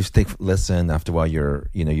you take lesson after a while.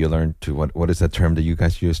 You learn to what is that term that you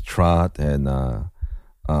guys use? Trot and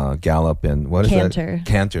gallop and what is canter. That?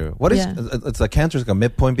 Canter. What is it's like canter is like a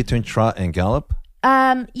midpoint between trot and gallop?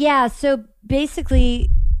 Yeah. So basically,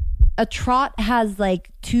 a trot has like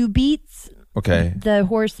 2 beats. Okay. The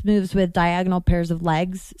horse moves with diagonal pairs of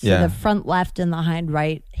legs. So the front left and the hind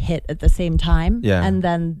right hit at the same time. Yeah. And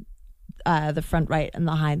then the front right and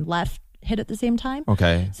the hind left hit at the same time.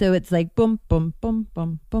 Okay. So it's like boom, boom, boom,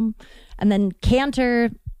 boom, boom. And then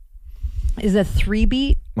canter is a 3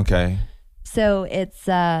 beat. Okay. So it's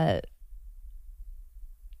the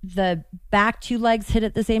back 2 legs hit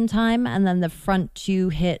at the same time and then the front 2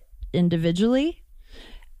 hit individually.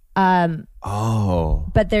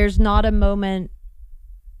 But there's not a moment,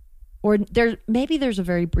 or there's a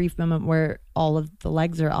very brief moment where all of the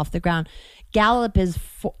legs are off the ground. Gallop is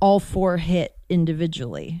all 4 hit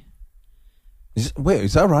individually.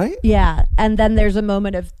 Is that right? Yeah. And then there's a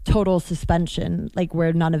moment of total suspension, like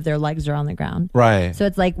where none of their legs are on the ground. Right. So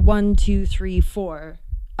it's like 1, 2, 3, 4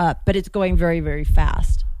 up, but it's going very, very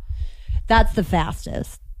fast. That's the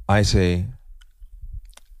fastest. I see.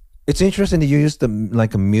 It's interesting that you use a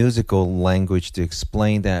musical language to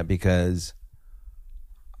explain that, because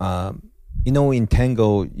in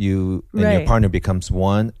tango, you and your partner becomes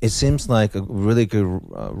one. It seems like a really good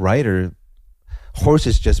rider. Horse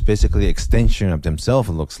is just basically an extension of themselves,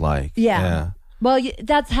 it looks like. Yeah. Well,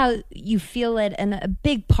 that's how you feel it. And a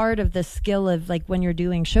big part of the skill of like when you're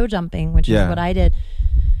doing show jumping, which is what I did,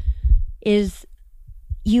 is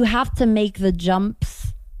you have to make the jumps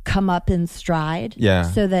come up in stride. Yeah.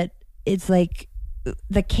 So that it's like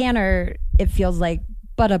the canter, it feels like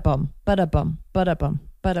bada-bum, bada-bum, bada-bum,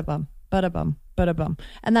 bada-bum, bada-bum, bada-bum.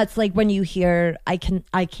 And that's like when you hear, I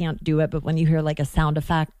can't do it, but when you hear like a sound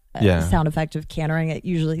effect of cantering, it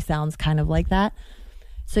usually sounds kind of like that.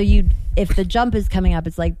 So if the jump is coming up,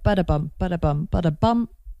 it's like bada-bum, bada-bum, bada-bum,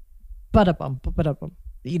 bada-bum, bada-bum.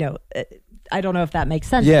 You know, I don't know if that makes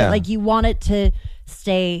sense. Yeah. But like you want it to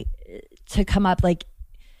come up like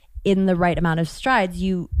in the right amount of strides.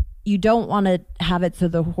 You don't want to have it so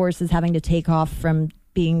the horse is having to take off from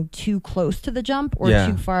being too close to the jump or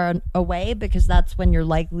too far away, because that's when you're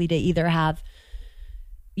likely to either have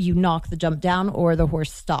you knock the jump down or the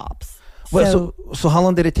horse stops. Well, so how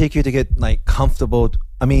long did it take you to get like comfortable?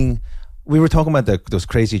 I mean, we were talking about those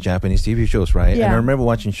crazy Japanese TV shows, right? Yeah. And I remember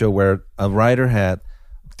watching a show where a rider had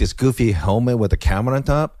this goofy helmet with a camera on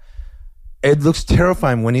top. It looks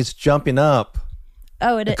terrifying when he's jumping up.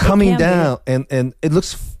 Oh, it coming can down, and it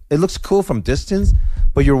looks cool from distance,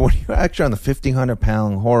 but when you're actually on a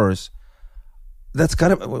 1,500-pound horse,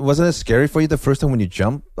 wasn't it scary for you the first time when you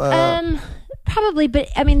jump? Probably, but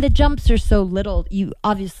I mean the jumps are so little. You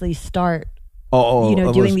obviously start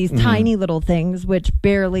doing these tiny little things which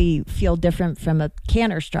barely feel different from a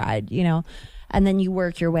canter stride, and then you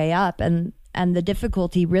work your way up. And the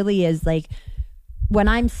difficulty really is like when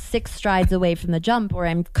I'm 6 strides away from the jump or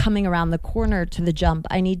I'm coming around the corner to the jump,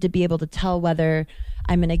 I need to be able to tell whether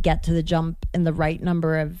I'm going to get to the jump in the right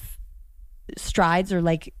number of strides or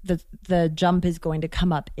like the jump is going to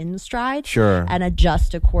come up in stride. Sure. And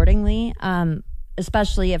adjust accordingly.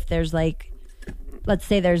 Especially if there's like, let's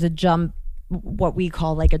say there's a jump, what we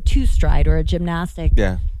call like a 2-stride or a gymnastic.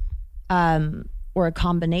 Yeah. Or a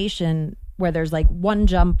combination where there's like 1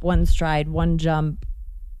 jump, 1 stride, 1 jump.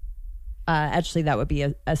 Actually, that would be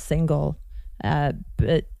a single,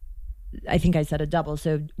 but I think I said a double.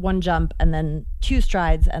 So 1 jump and then 2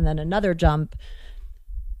 strides and then another jump.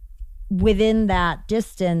 Within that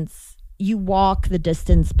distance, you walk the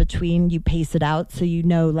distance between, you pace it out. So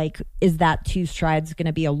like, is that 2 strides going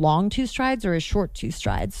to be a long 2 strides or a short 2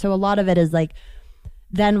 strides? So a lot of it is like,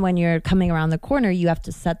 then when you're coming around the corner, you have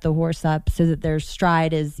to set the horse up so that their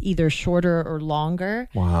stride is either shorter or longer.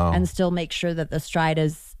 Wow. And still make sure that the stride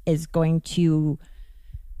is going to,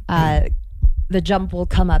 the jump will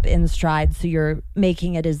come up in stride. So you're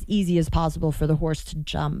making it as easy as possible for the horse to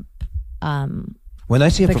jump. When I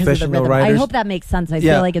see a professional rider, I hope that makes sense. I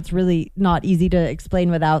feel like it's really not easy to explain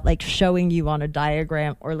without like showing you on a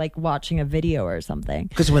diagram or like watching a video or something.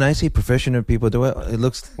 Because when I see professional people do it, it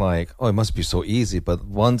looks like, it must be so easy. But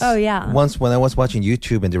once when I was watching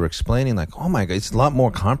YouTube and they were explaining, like, oh my God, it's a lot more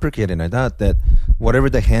complicated than I thought. That whatever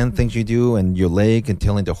the hand things you do and your leg and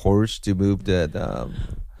telling the horse to move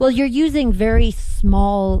Well, you're using very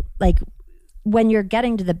small, like, when you're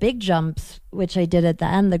getting to the big jumps, which I did at the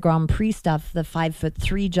end, the Grand Prix stuff, the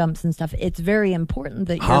 5'3" jumps and stuff, it's very important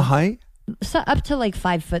that How high? So up to like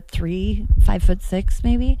 5'3", 5'6",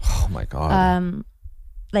 maybe. Oh my God.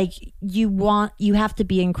 Like you have to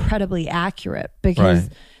be incredibly accurate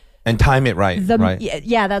because and time it right. Right.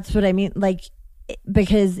 Yeah, that's what I mean. Like,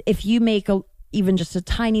 because if you make even just a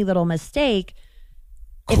tiny little mistake,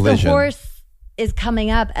 Collision. If the horse is coming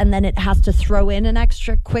up and then it has to throw in an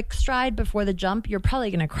extra quick stride before the jump, you're probably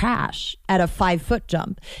going to crash at a 5-foot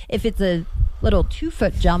jump. If it's a little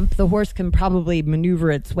 2-foot jump, the horse can probably maneuver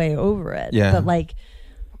its way over it. Yeah. But like,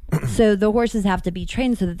 so the horses have to be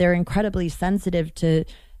trained so that they're incredibly sensitive to,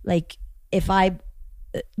 like, if I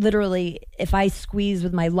squeeze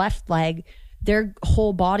with my left leg, their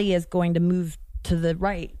whole body is going to move to the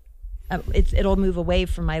right. It'll move away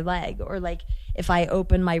from my leg. Or like if I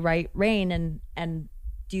open my right rein and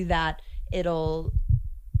do that, it'll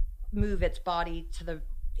move its body to the,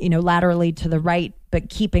 laterally to the right, but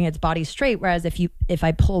keeping its body straight. Whereas if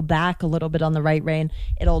I pull back a little bit on the right rein,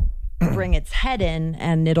 it'll bring its head in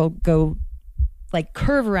and it'll go like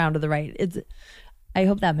curve around to the right. I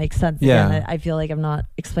hope that makes sense. Yeah. Again, I feel like I'm not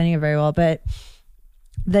explaining it very well, but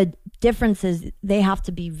the difference is they have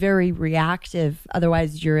to be very reactive.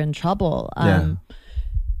 Otherwise you're in trouble.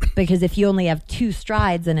 Because if you only have 2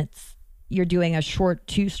 strides and you're doing a short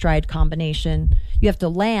 2-stride combination, you have to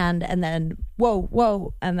land and then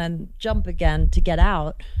whoa, and then jump again to get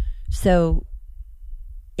out. So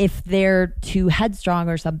if they're too headstrong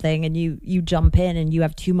or something and you jump in and you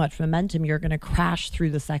have too much momentum, you're going to crash through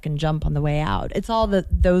the second jump on the way out. It's all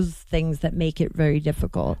those things that make it very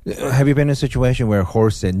difficult. Have you been in a situation where a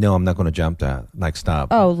horse said, no, I'm not going to jump that, like stop?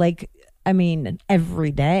 Oh, like, I mean,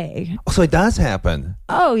 every day. So it does happen.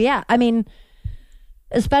 Oh, yeah. I mean,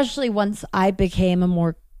 especially once I became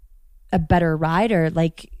a better rider,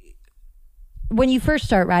 like, when you first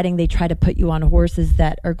start riding, they try to put you on horses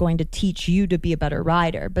that are going to teach you to be a better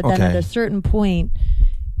rider. But then at a certain point,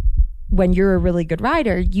 when you're a really good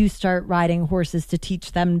rider, you start riding horses to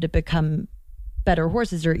teach them to become better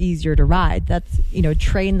horses or easier to ride. That's,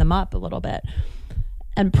 train them up a little bit.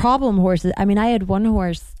 And problem horses, I mean, I had one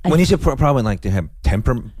horse. When you say problem, like they have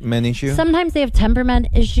temperament issues? Sometimes they have temperament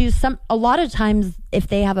issues. A lot of times, if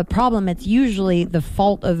they have a problem, it's usually the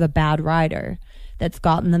fault of a bad rider that's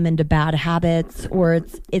gotten them into bad habits, or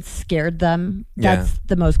it's scared them. That's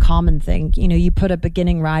the most common thing. You put a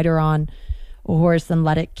beginning rider on a horse and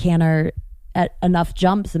let it canter at enough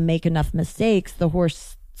jumps and make enough mistakes, the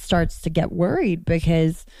horse starts to get worried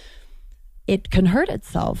because it can hurt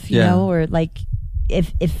itself, you know, or like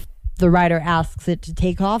if the rider asks it to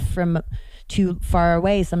take off from too far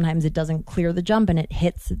away, sometimes it doesn't clear the jump and it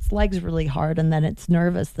hits its legs really hard and then it's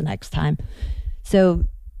nervous the next time. So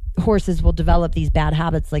horses will develop these bad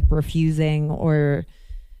habits like refusing, or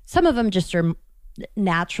some of them just are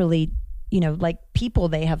naturally, like people,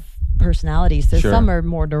 they have personalities. So some are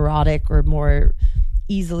more neurotic or more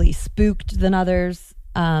easily spooked than others.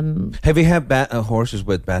 Have you had horses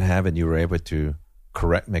with bad habit you were able to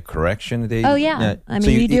make correction? Oh yeah. I mean, So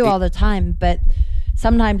you do all the time, but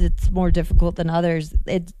sometimes it's more difficult than others.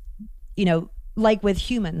 It's, you know, like with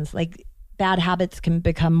humans, like bad habits can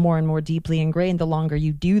become more and more deeply ingrained the longer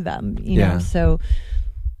you do them, you know? So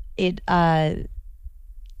it, the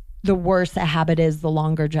worse a habit is, the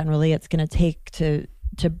longer generally it's going to take to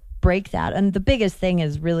break that. And the biggest thing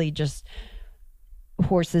is really just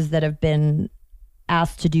horses that have been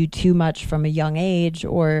asked to do too much from a young age,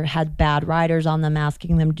 or had bad riders on them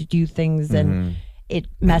asking them to do things, and it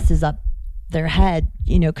messes up their head,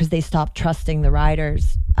 you know, because they stop trusting the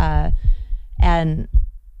riders.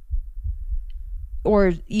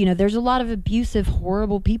 Or, you know, there's a lot of abusive,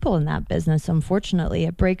 horrible people in that business, unfortunately.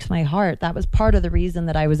 It breaks my heart. That was part of the reason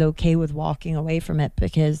that I was okay with walking away from it,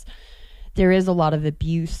 because there is a lot of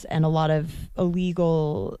abuse and a lot of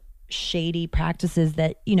illegal, shady practices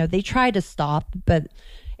that, you know, they try to stop, but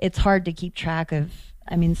it's hard to keep track of.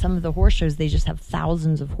 I mean, some of the horse shows, they just have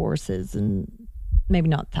thousands of horses, and maybe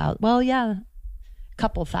not thousands. Well, yeah, a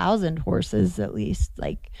couple thousand horses at least,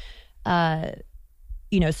 like,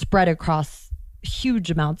 you know, spread across huge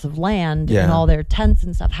amounts of land and all their tents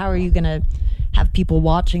and stuff. How are you going to have people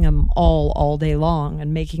watching them all day long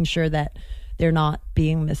and making sure that they're not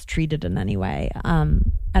being mistreated in any way?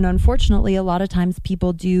 And unfortunately, a lot of times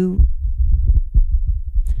people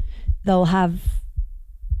they'll have,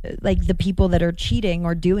 like, the people that are cheating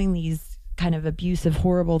or doing these kind of abusive,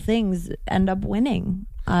 horrible things end up winning.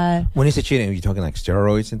 When you say cheating, are you talking like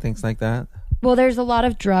steroids and things like that? Well, there's a lot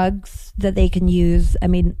of drugs that they can use. I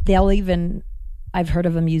mean, I've heard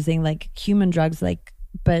of them using like human drugs, like,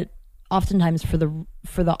 but oftentimes for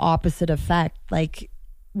the opposite effect, like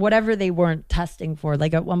whatever they weren't testing for.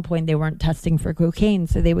 Like at one point they weren't testing for cocaine,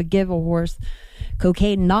 so they would give a horse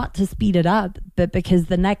cocaine not to speed it up, but because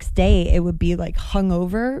the next day it would be like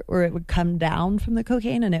hungover, or it would come down from the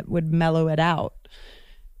cocaine and it would mellow it out,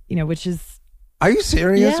 you know, which is. Are you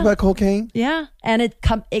serious about cocaine? Yeah. And it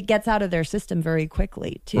gets out of their system very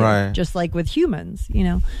quickly too. Right. Just like with humans, you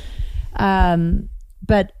know.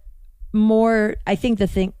 But more, I think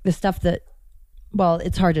the stuff that, well,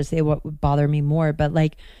 it's hard to say what would bother me more, but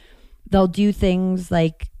like they'll do things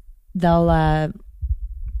like the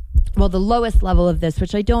lowest level of this,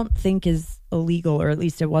 which I don't think is illegal, or at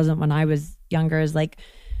least it wasn't when I was younger, is like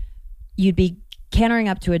you'd be cantering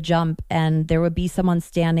up to a jump and there would be someone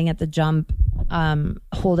standing at the jump,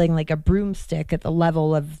 holding like a broomstick at the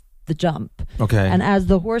level of the jump. Okay. And as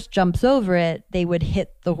the horse jumps over it, they would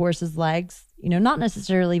hit the horse's legs, you know, not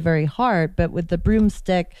necessarily very hard, but with the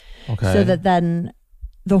broomstick, so that then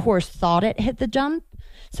the horse thought it hit the jump.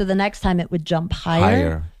 So the next time it would jump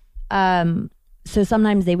higher. So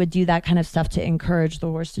sometimes they would do that kind of stuff to encourage the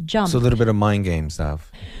horse to jump. So a little bit of mind game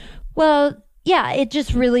stuff. Well, yeah, it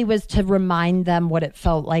just really was to remind them what it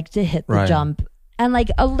felt like to hit the jump. And like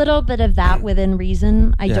a little bit of that within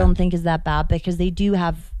reason, I don't think is that bad, because they do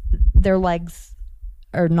have, their legs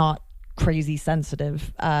are not crazy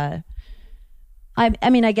sensitive. I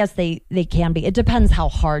mean, I guess they can be. It depends how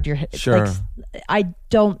hard you're hitting. Sure. Like, I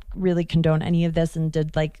don't really condone any of this, and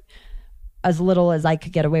did like as little as I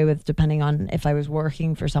could get away with, depending on if I was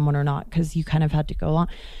working for someone or not, because you kind of had to go along.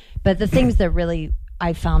 But the things that really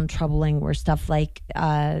I found troubling were stuff like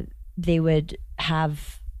they would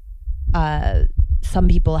have, some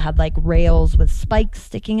people had like rails with spikes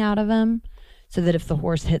sticking out of them, so that if the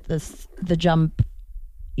horse hit the jump,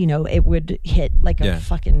 you know, it would hit like a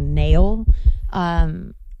fucking nail,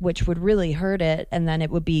 which would really hurt it, and then it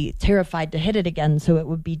would be terrified to hit it again, so it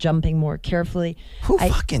would be jumping more carefully. Who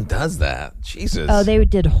fucking does that? Jesus. Oh, they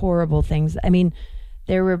did horrible things. I mean,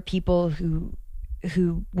 there were people who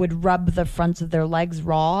would rub the fronts of their legs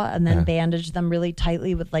raw and then bandage them really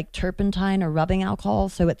tightly with like turpentine or rubbing alcohol,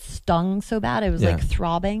 so it stung so bad it was like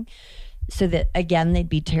throbbing, so that again they'd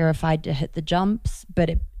be terrified to hit the jumps, but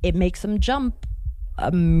it makes them jump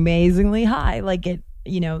amazingly high, like it,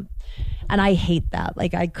 you know. And I hate that.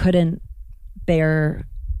 Like I couldn't bear,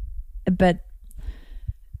 but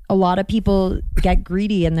a lot of people get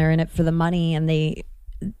greedy and they're in it for the money, and they,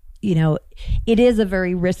 you know, it is a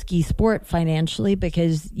very risky sport financially,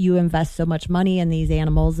 because you invest so much money in these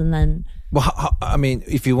animals, and then. Well, I mean,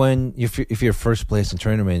 if you win, if you're first place in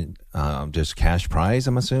tournament, just cash prize,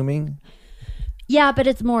 I'm assuming. Yeah, but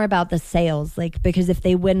it's more about the sales, like, because if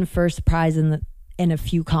they win first prize in a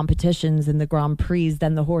few competitions in the Grand Prix,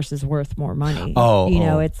 then the horse is worth more money.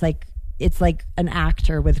 It's like an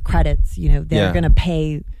actor with credits. You know, they're going to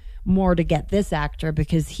pay more to get this actor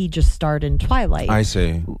because he just starred in Twilight. I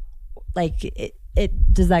see. Like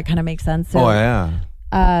it does that kind of make sense? So,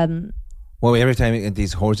 well, every time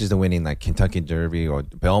these horses are winning, like Kentucky Derby or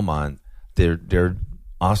Belmont, they're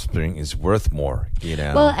offspring is worth more, you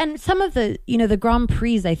know. Well, and some of the, the Grand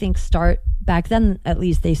Prix, I think, start back then, at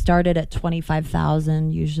least they started at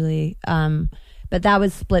 25,000 usually. But that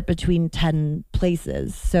was split between 10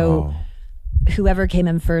 places. So whoever came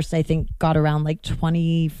in first, I think, got around like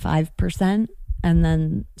 25%. And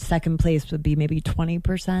then second place would be maybe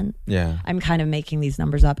 20%. Yeah. I'm kind of making these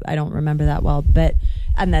numbers up. I don't remember that well.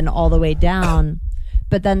 And then all the way down.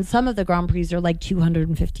 But then some of the Grand Prix are like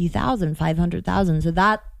 250,000, 500,000. So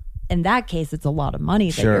that, in that case, it's a lot of money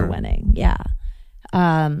that you're winning. Yeah.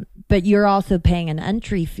 But you're also paying an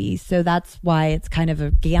entry fee. So that's why it's kind of a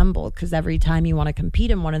gamble, because every time you want to compete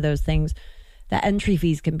in one of those things, the entry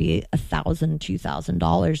fees can be $1,000,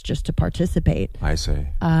 $2,000 just to participate. I see.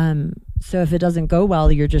 So if it doesn't go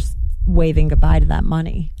well, you're just waving goodbye to that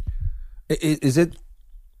money. Is it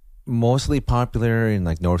mostly popular in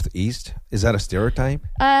like Northeast? Is that a stereotype?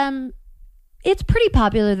 It's pretty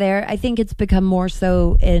popular there. I think it's become more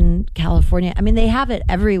so in California. I mean, they have it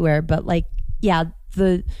everywhere, but like, yeah,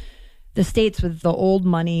 the states with the old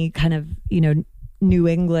money kind of, New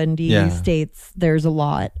England-y states, there's a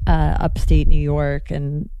lot. Upstate New York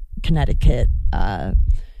and Connecticut,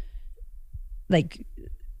 like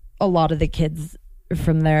a lot of the kids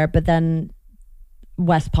from there. But then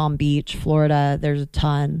West Palm Beach, Florida, there's a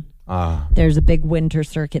ton. There's a big winter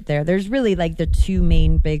circuit there. There's really like the two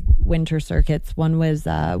main big winter circuits. One was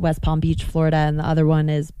West Palm Beach, Florida, and the other one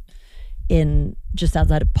is in just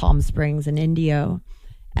outside of Palm Springs in Indio.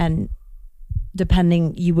 And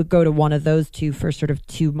depending, you would go to one of those two for sort of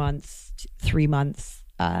 2 months, 3 months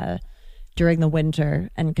during the winter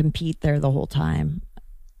and compete there the whole time,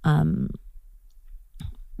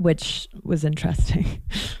 which was interesting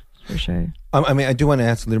for sure. I mean, I do want to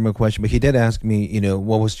ask a little more question, but he did ask me,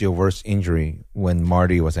 what was your worst injury when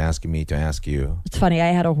Marty was asking me to ask you? It's funny. I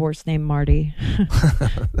had a horse named Marty.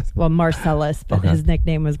 Well, Marcellus, but his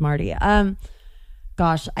nickname was Marty.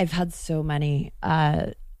 Gosh, I've had so many.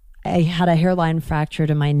 I had a hairline fracture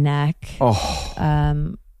to my neck.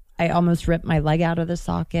 I almost ripped my leg out of the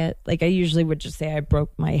socket. Like I usually would just say I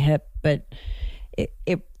broke my hip, but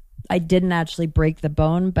I didn't actually break the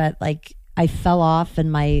bone, but like I fell off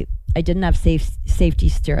and I didn't have safety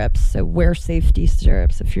stirrups. So wear safety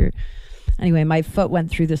stirrups anyway, my foot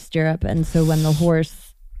went through the stirrup. And so when the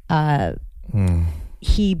horse,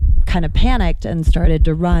 he kind of panicked and started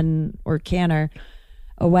to run or canter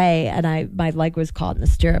away, and my leg was caught in the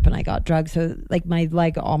stirrup and I got drugged. So like my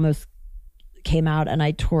leg almost came out and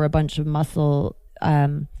I tore a bunch of muscle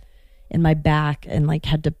in my back and like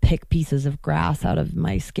had to pick pieces of grass out of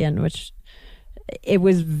my skin, which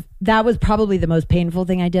that was probably the most painful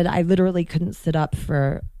thing I did. I literally couldn't sit up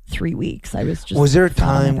for 3 weeks. I was just. Was there a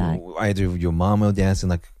time either your mom or dad saying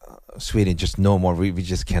like, sweetie, just no more, we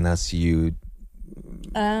just cannot see you?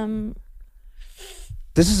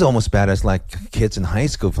 This is almost bad as like kids in high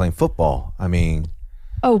school playing football. I mean,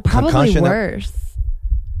 probably worse.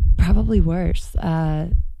 Probably worse.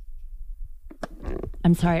 I'm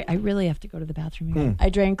sorry. I really have to go to the bathroom again. I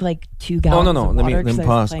drank like 2 gallons. No. Of water Let me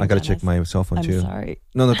pause. I gotta check my cell phone too. I'm sorry.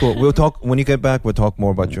 No, cool. We'll talk when you get back. We'll talk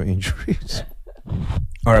more about your injuries.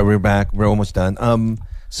 All right, we're back. We're almost done. I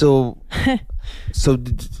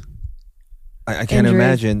can't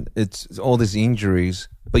imagine it's all these injuries.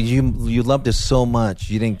 But you loved it so much,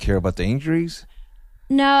 you didn't care about the injuries?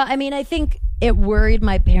 No, I mean, I think it worried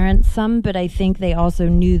my parents some, but I think they also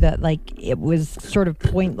knew that like it was sort of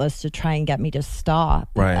pointless to try and get me to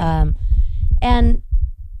stop. Right. And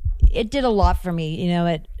it did a lot for me.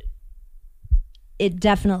 It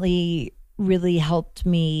definitely really helped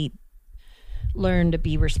me learn to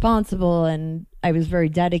be responsible, and I was very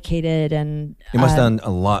dedicated. And you must have done a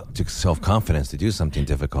lot to self-confidence to do something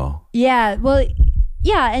difficult. Yeah, well,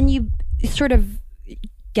 yeah, and you sort of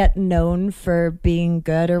get known for being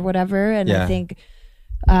good or whatever, and I think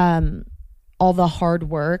all the hard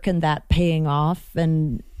work and that paying off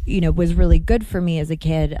and was really good for me as a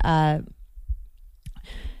kid. I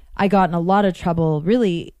got in a lot of trouble.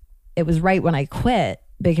 Really, it was right when I quit,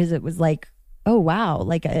 because it was like, oh wow,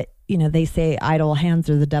 like they say idle hands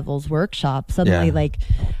are the devil's workshop. Suddenly, like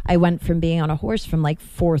I went from being on a horse from like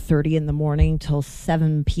 4:30 in the morning till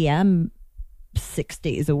 7 p.m. 6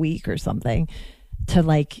 days a week or something, to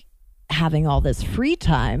like having all this free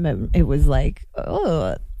time. And it was like,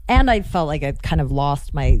 oh, and I felt like I kind of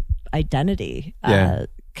lost my identity.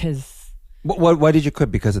 Because why did you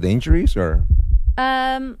quit? Because of the injuries, or?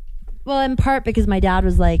 Well, in part because my dad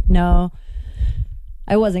was like, no,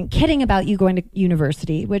 I wasn't kidding about you going to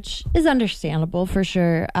university, which is understandable for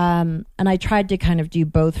sure. And I tried to kind of do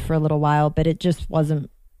both for a little while, but it just wasn't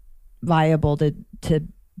viable to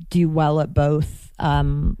do well at both.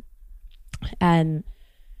 And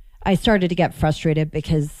I started to get frustrated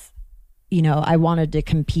because, I wanted to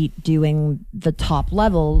compete doing the top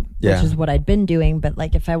level, Yeah. which is what I'd been doing. But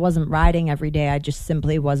like, if I wasn't riding every day, I just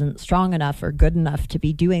simply wasn't strong enough or good enough to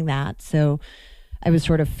be doing that. So I was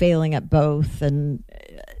sort of failing at both, and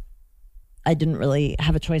I didn't really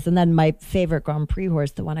have a choice. And then my favorite Grand Prix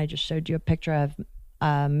horse, the one I just showed you a picture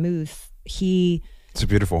of, Moose, he It's a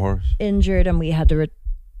beautiful horse. injured and we had to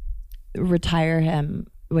retire him,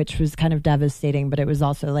 which was kind of devastating. But it was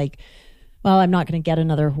also like, well, I'm not going to get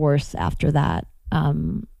another horse after that.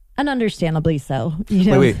 And understandably so.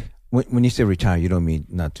 Wait. When you say retire, you don't mean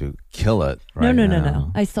not to kill it, right?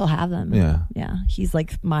 No. I still have them. Yeah. He's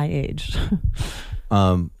like my age.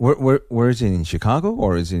 Where is it, in Chicago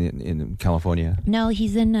or is it in California? No,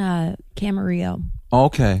 he's in Camarillo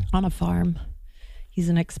Okay. on a farm. He's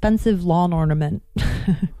an expensive lawn ornament.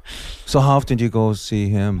 So how often do you go see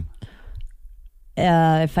him?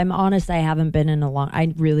 If I'm honest, I haven't been in a long.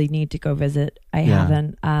 I really need to go visit. I Yeah.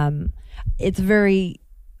 haven't. It's very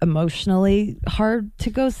emotionally hard to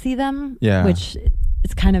go see them. Yeah. Which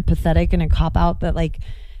it's kind of pathetic and a cop out, but like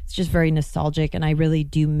it's just very nostalgic, and I really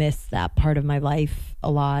do miss that part of my life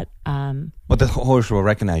a lot. But the horse will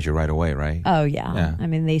recognize you right away, right? Oh yeah. Yeah. I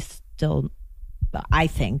mean, they still. I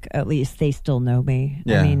think at least they still know me.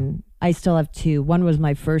 Yeah. I mean, I still have two. One was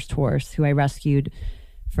my first horse who I rescued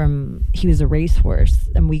from, he was a racehorse,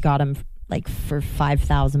 and we got him like for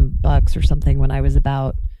 $5,000 or something when I was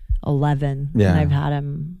about 11. Yeah. And I've had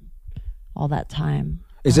him all that time.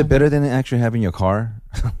 Is it better than actually having your car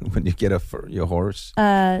when you get your horse?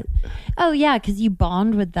 Oh yeah, because you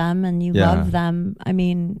bond with them and you Yeah. love them. I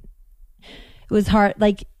mean, it was hard.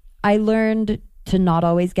 Like, I learned to not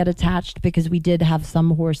always get attached because we did have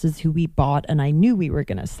some horses who we bought and I knew we were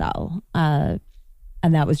going to sell. And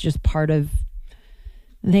that was just part of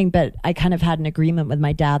the thing. But I kind of had an agreement with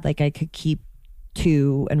my dad, like I could keep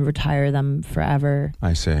two and retire them forever.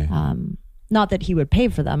 I see. Not that he would pay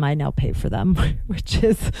for them. I now pay for them, which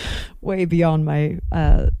is way beyond my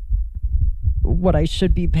what I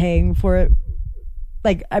should be paying for it.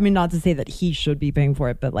 Like, I mean, not to say that he should be paying for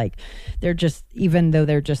it, but like, they're just, even though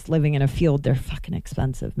they're just living in a field, they're fucking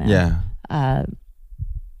expensive, man. Yeah.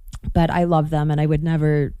 But I love them, and I would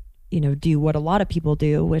never, do what a lot of people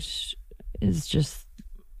do, which is just,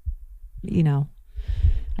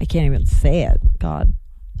 I can't even say it, God.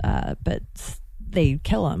 But they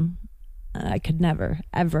kill them. I could never,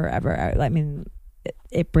 ever. I mean,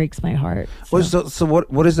 it breaks my heart. So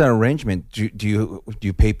what is that arrangement? Do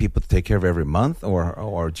you pay people to take care of every month,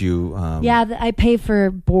 or do you? Yeah, I pay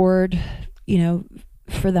for board,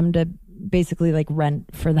 for them to basically like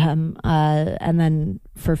rent for them, and then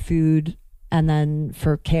for food, and then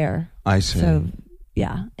for care. I see. So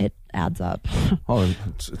yeah, it adds up. Oh,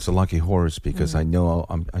 it's a lucky horse because I know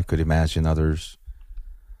I could imagine others.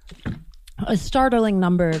 A startling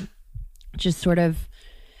number, just sort of,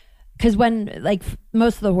 because when like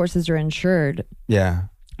most of the horses are insured, Yeah.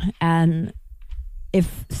 and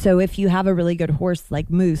if you have a really good horse like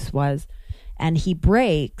Moose was, and he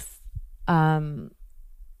breaks, and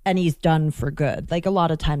he's done for good. Like, a lot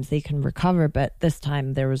of times they can recover, but this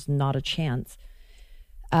time there was not a chance.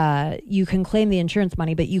 You can claim the insurance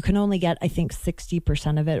money, but you can only get, I think,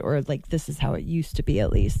 60% of it, or like this is how it used to be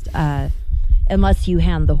at least, unless you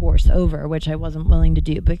hand the horse over, which I wasn't willing to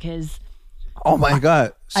do because. Oh my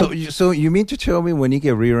God! So you mean to tell me when you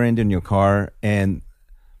get rear-ended in your car and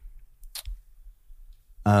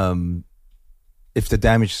if the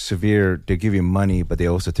damage is severe, they give you money, but they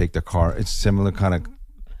also take the car. It's similar kind of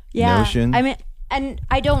notion. I mean, and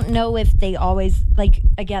I don't know if they always, like,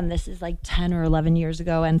 again, this is like 10 or 11 years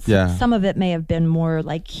ago, and Yeah. some of it may have been more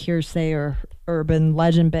like hearsay or urban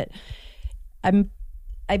legend, but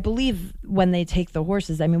I believe when they take the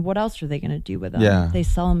horses, I mean, what else are they going to do with them? Yeah. They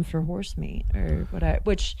sell them for horse meat or whatever,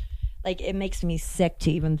 which, like, it makes me sick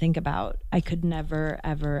to even think about. I could never,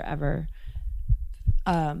 ever.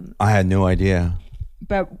 I had no idea.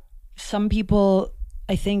 But some people,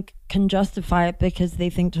 I think, can justify it because they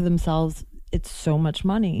think to themselves, it's so much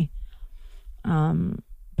money.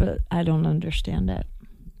 But I don't understand it.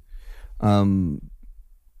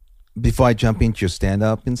 Before I jump into your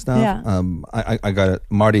stand-up and stuff, Yeah. I got it.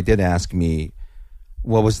 Marty did ask me,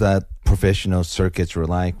 what was that professional circuits were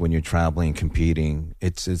like when you're traveling, competing?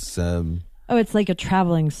 It's It's like a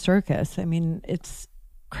traveling circus. I mean, it's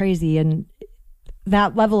crazy. And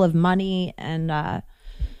that level of money and,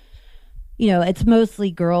 it's mostly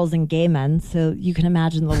girls and gay men. So you can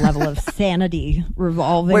imagine the level of sanity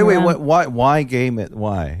revolving wait, around. why game it?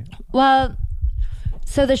 Why? Well,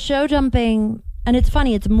 so the show jumping, and it's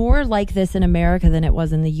funny, it's more like this in America than it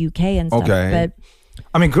was in the UK and stuff. Okay. But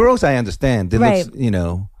I mean, girls, I understand. They Right.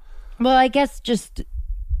 look, Well, I guess just,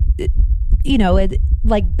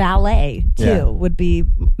 like ballet too Yeah. would be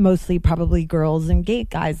mostly probably girls and gay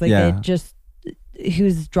guys. Like Yeah. it just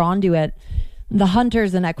who's drawn to it. The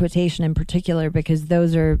hunters and equitation in particular, because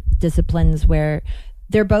those are disciplines where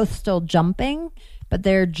they're both still jumping, but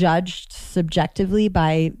they're judged subjectively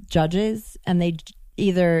by judges, and they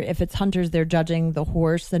either, if it's hunters, they're judging the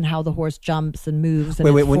horse and how the horse jumps and moves.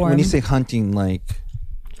 And Wait, its when you form. say hunting, like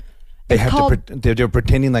they It's have called- they're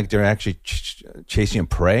pretending like they're actually chasing a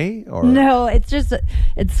prey, or No, it's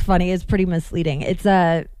funny. It's pretty misleading. It's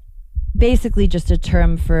basically just a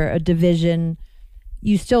term for a division.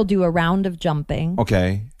 You still do a round of jumping,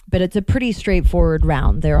 Okay, but it's a pretty straightforward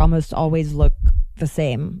round. They almost always look the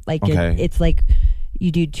same. Like Okay. it's like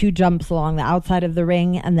you do 2 jumps along the outside of the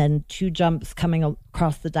ring, and then 2 jumps coming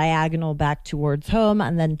across the diagonal back towards home,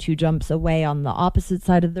 and then 2 jumps away on the opposite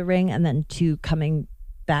side of the ring, and then 2 coming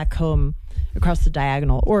back home across the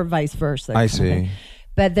diagonal, or vice versa. I kind of thing. see.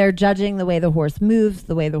 But they're judging the way the horse moves,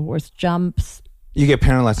 the way the horse jumps. You get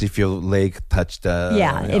penalized if your leg touched.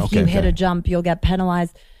 Yeah, if you hit a jump, you'll get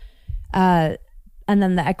penalized. And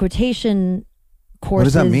then the equitation courses. What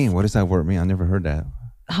does that mean? What does that word mean? I never heard that.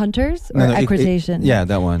 Hunters or No, equitation? yeah,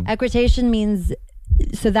 that one. Equitation means,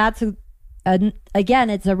 so that's, again,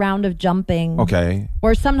 it's a round of jumping. Okay.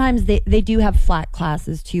 Or sometimes they do have flat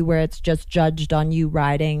classes too, where it's just judged on you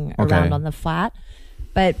riding around on the flat.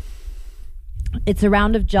 But it's a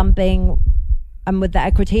round of jumping. With the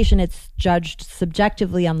equitation, it's judged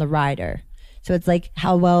subjectively on the rider. So it's like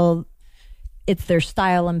how well, it's their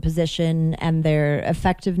style and position and their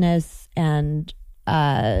effectiveness and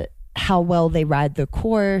how well they ride the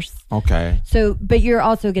course. Okay. So, but you're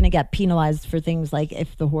also going to get penalized for things like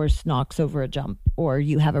if the horse knocks over a jump or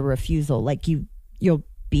you have a refusal, like you'll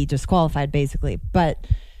be disqualified basically. But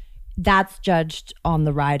that's judged on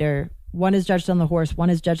the rider. One is judged on the horse, one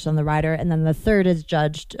is judged on the rider, and then the third is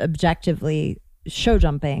judged objectively, show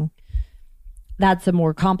jumping. That's a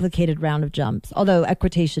more complicated round of jumps. Although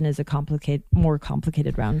equitation is a more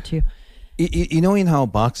complicated round too. You know, in how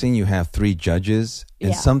boxing you have 3 judges, and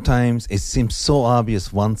Yeah. sometimes it seems so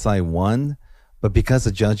obvious one side won, but because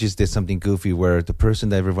the judges did something goofy where the person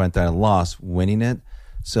that everyone thought lost winning it.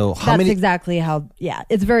 So how That's many? exactly how. Yeah,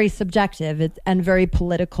 it's very subjective. And very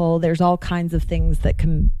political. There's all kinds of things that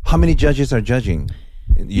can. How many judges are judging?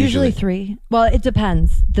 Usually 3. Well, it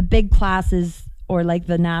depends. The big classes or like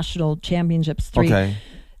the national championships, 3. Okay.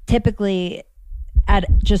 Typically, at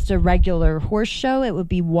just a regular horse show, it would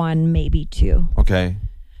be 1, maybe 2. Okay.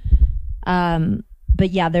 But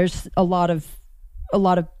yeah, there's a lot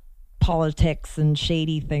of politics and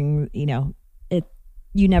shady things.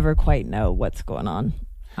 You never quite know what's going on.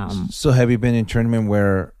 So have you been in a tournament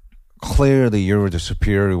where clearly you're the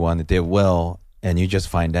superior one that did well, and you just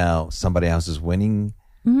find out somebody else is winning?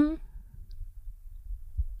 Mm-hmm.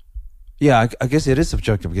 Yeah, I guess it is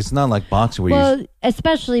subjective. It's not like boxing where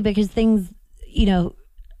Especially because things,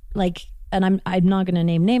 like, and I'm not going to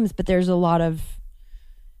name names, but there's a lot of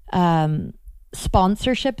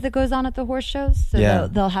sponsorship that goes on at the horse shows. So Yeah.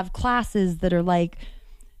 they'll have classes that are like,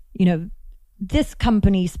 this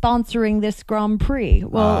company sponsoring this Grand Prix.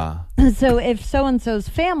 Well, so if so-and-so's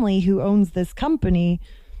family who owns this company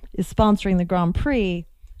is sponsoring the Grand Prix,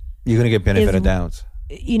 you're going to get benefit is- of doubt.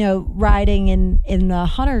 riding in the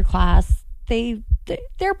hunter class,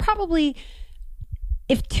 they're probably,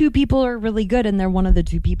 if 2 people are really good and they're one of the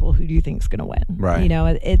 2 people who do you think is going to win, Right.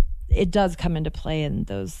 It does come into play in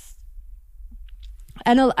those.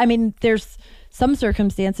 And I mean, there's some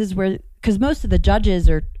circumstances where, because most of the judges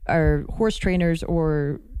are horse trainers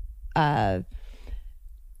or buy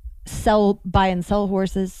and sell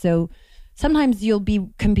horses, so sometimes you'll be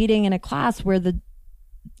competing in a class where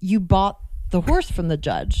you bought the horse from the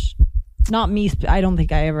judge. Not me. I don't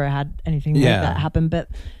think I ever had anything like Yeah. that happen, but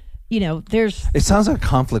there's It sounds like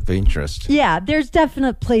conflict of interest. there's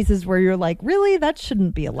definite places where you're like, really, that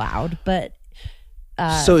shouldn't be allowed. But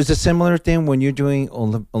So it's a similar thing when you're doing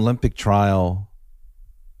Olympic trial.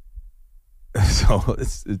 So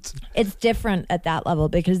it's different at that level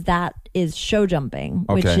because that is show jumping,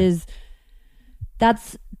 which Okay.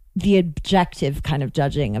 that's the objective kind of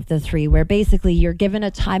judging of the 3, where basically you're given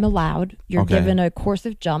a time allowed, you're Okay. given a course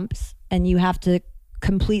of jumps, and you have to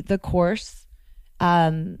complete the course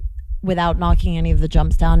without knocking any of the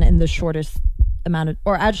jumps down in the shortest amount of,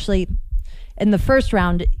 or actually in the first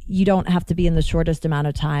round, you don't have to be in the shortest amount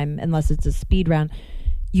of time unless it's a speed round.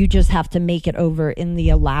 You just have to make it over in the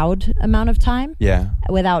allowed amount of time. yeah.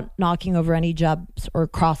 Without knocking over any jumps or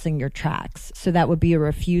crossing your tracks. So that would be a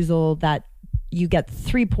refusal that you get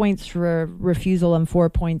 3 points for a refusal and 4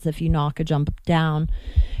 points if you knock a jump down.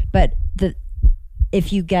 But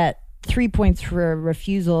if you get 3 points for a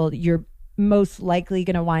refusal, you're most likely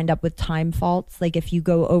going to wind up with time faults. Like if you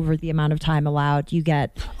go over the amount of time allowed, you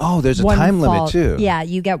get there's a one time limit fault. too. Yeah,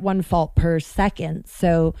 you get 1 fault per second.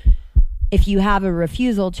 So if you have a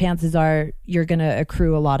refusal, chances are you're going to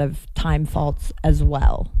accrue a lot of time faults as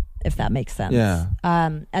well, if that makes sense. Yeah.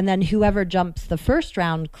 And then whoever jumps the first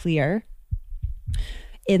round clear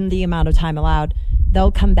in the amount of time allowed,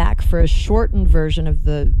 they'll come back for a shortened version of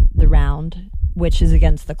the round, which is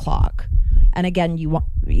against the clock. And again, you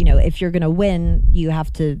know, if you're going to win, you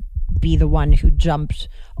have to be the one who jumped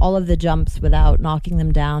all of the jumps without knocking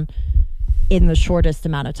them down in the shortest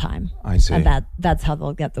amount of time. I see. And that's how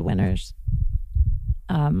they'll get the winners.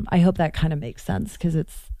 I hope that kind of makes sense because it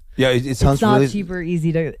sounds it's not really super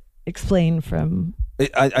easy to explain from.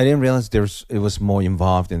 I didn't realize it was more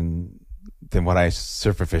involved than what I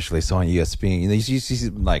superficially saw on ESPN. You know, you see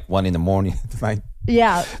like 1 a.m, like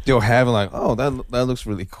Yeah. they were having like, oh, that looks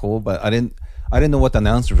really cool, but I didn't know what the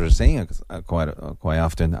announcers were saying quite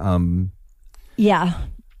often. Yeah,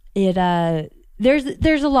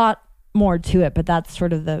 there's a lot more to it, but that's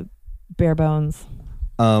sort of the bare bones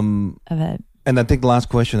of it. And I think the last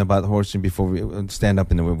question about horsing before we stand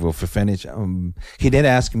up and we'll finish. He did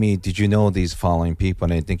ask me, did you know these following people?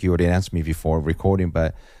 And I think you already asked me before recording,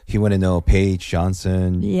 but he wanted to know Paige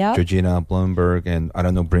Johnson, Yep. Georgina Bloomberg, and I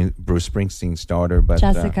don't know Bruce Springsteen's daughter, but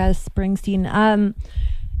Jessica Springsteen.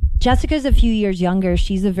 Jessica's a few years younger.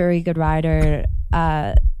 She's a very good rider.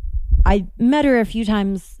 I met her a few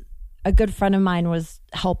times. A good friend of mine was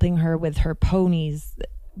helping her with her ponies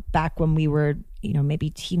back when we were, maybe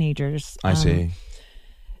teenagers. I see.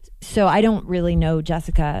 So I don't really know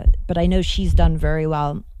Jessica, but I know she's done very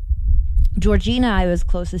well. Georgina, I was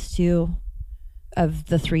closest to of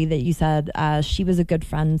the 3 that you said. She was a good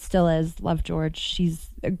friend, still is. Love George. She's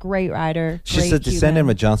a great rider. She's great a descendant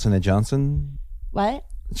human. of Johnson & Johnson? What?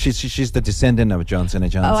 She's the descendant of Johnson &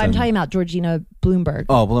 Johnson. Oh, I'm talking about Georgina Bloomberg.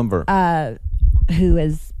 Oh, Bloomberg. Who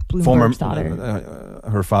is Bloomberg's daughter.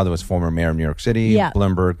 Her father was former mayor of New York City. Yeah.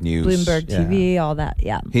 Bloomberg News. Bloomberg Yeah. TV, all that.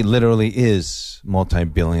 Yeah. He literally is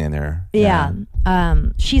multi-billionaire. Yeah.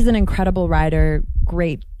 She's an incredible rider,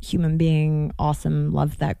 great human being, awesome.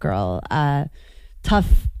 Loved that girl.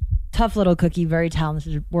 Tough little cookie, very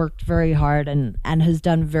talented, worked very hard and has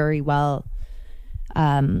done very well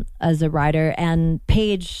as a rider. And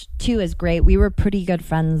Paige too is great. We were pretty good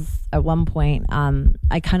friends at one point.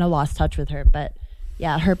 I kind of lost touch with her, but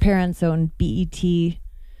yeah, her parents owned BET.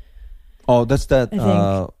 Oh, that's that. I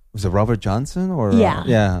think. Was it Robert Johnson or? Yeah.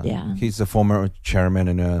 Yeah. He's the former chairman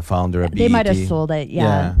and founder of BET. They might have sold it.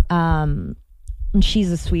 Yeah. And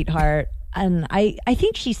she's a sweetheart. And I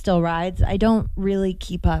think she still rides. I don't really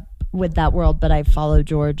keep up with that world, but I follow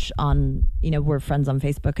George on, we're friends on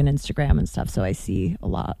Facebook and Instagram and stuff. So I see a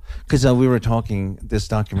lot. Because we were talking, this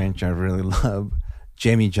documentary I really love,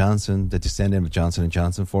 Jamie Johnson, the descendant of Johnson &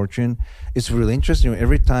 Johnson fortune. It's really interesting.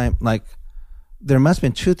 Every time, like, there must have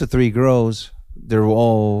been 2 to 3 girls. They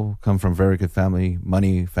all come from very good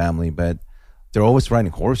money family, but they're always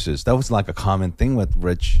riding horses. That was like a common thing with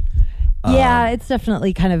rich. Yeah, it's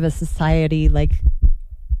definitely kind of a society, like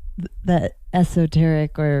the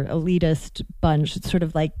esoteric or elitist bunch. It's sort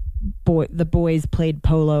of like the boys played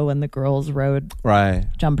polo and the girls rode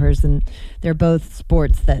jumpers, and they're both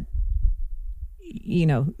sports that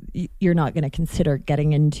you're not going to consider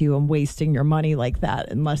getting into and wasting your money like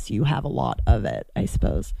that unless you have a lot of it, I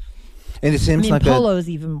suppose. And it seems like polo is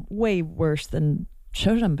even way worse than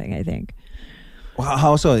show jumping, I think.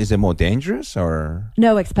 How so? Is it more dangerous or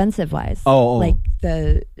no, expensive wise? Oh. Like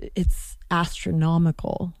it's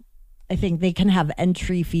astronomical. I think they can have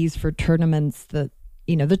entry fees for tournaments that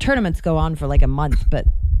the tournaments go on for like a month,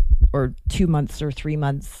 or 2 months or 3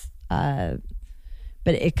 months.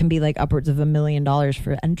 But it can be like upwards of $1 million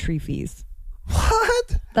for entry fees.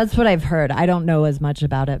 What? That's what I've heard. I don't know as much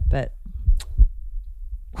about it, but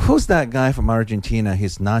who's that guy from Argentina?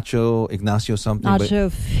 He's Ignacio something.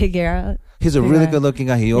 Nacho Figueira. He's a really good looking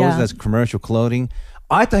guy. He always has commercial clothing.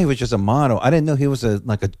 I thought he was just a model. I didn't know he was a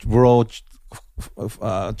world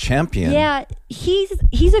champion. Yeah,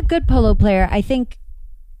 he's a good polo player. I think,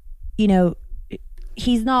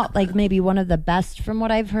 he's not like maybe one of the best from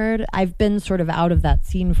what I've heard. I've been sort of out of that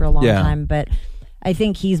scene for a long time, but I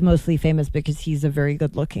think he's mostly famous because he's a very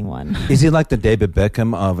good looking one. Is he like the David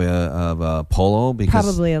Beckham of polo? Because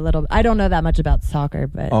probably a little. I don't know that much about soccer,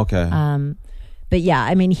 but okay. But yeah,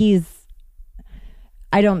 I mean,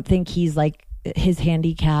 I don't think he's like his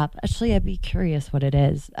handicap. Actually, I'd be curious what it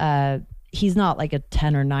is. he's not like a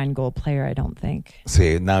 10 or 9 goal player, I don't think.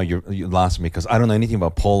 See, now you lost me because I don't know anything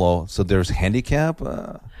about polo. So there's handicap.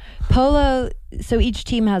 Polo, so each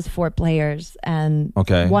team has 4 players, and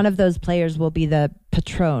Okay. one of those players will be the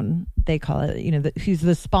patron, they call it, who's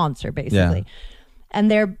the sponsor, basically. And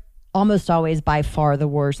they're almost always by far the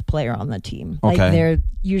worst player on the team. Like Okay. they're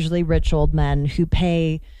usually rich old men who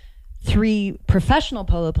pay 3 professional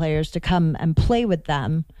polo players to come and play with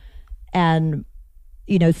them, and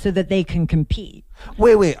so that they can compete.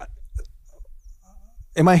 Wait.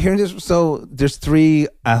 Am I hearing this? So there's 3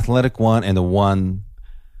 athletic one and the one.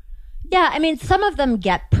 Yeah, I mean, some of them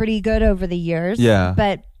get pretty good over the years. Yeah.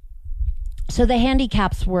 But so the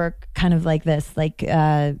handicaps work kind of like this. Like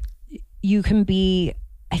you can be,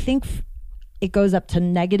 I think it goes up to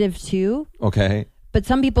 -2. Okay. But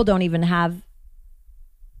some people don't even have,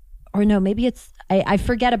 or no, maybe it's, I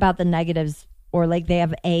forget about the negatives, or like they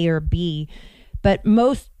have A or B. But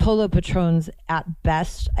most polo patrons at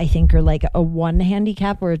best, I think, are like a 1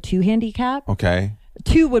 handicap or a 2 handicap. Okay.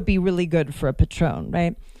 2 would be really good for a patron,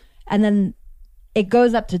 right? And then it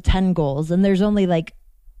goes up to 10 goals, and there's only like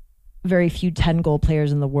very few 10 goal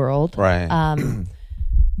players in the world. Right.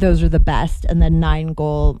 Those are the best. And then 9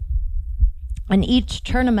 goal. And each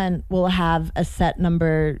tournament will have a set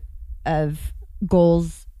number of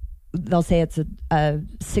goals. They'll say it's a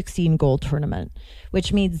 16 goal tournament,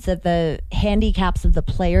 which means that the handicaps of the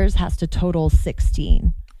players has to total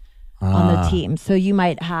 16 on the team. So you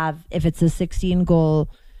might have, if it's a 16 goal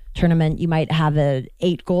tournament, you might have an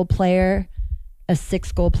 8 goal player, a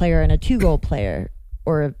 6 goal player, and a 2 goal player,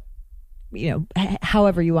 or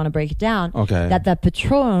however you want to break it down. Okay. That the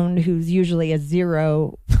patron, who's usually a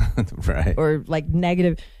 0 Right. or like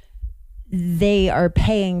negative, they are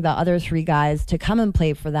paying the other 3 guys to come and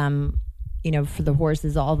play for them, for the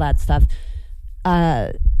horses, all that stuff.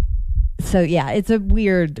 So yeah, it's a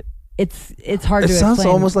weird, it's hard to explain. It sounds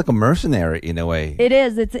almost like a mercenary in a way. It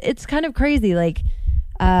is. It's kind of crazy. Like,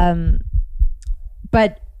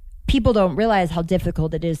 but people don't realize how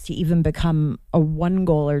difficult it is to even become a 1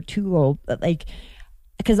 goal or 2 goal. Like,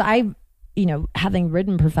 because I, having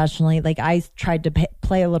ridden professionally, like I tried to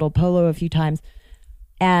play a little polo a few times,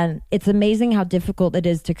 and it's amazing how difficult it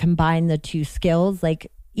is to combine the 2 skills. Like,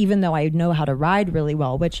 even though I know how to ride really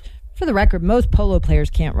well, which for the record, most polo players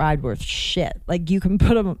can't ride worth shit. Like, you can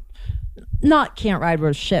put them, not can't ride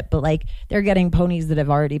worth shit, but like they're getting ponies that have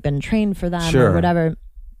already been trained for them or whatever.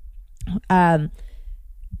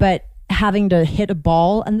 But having to hit a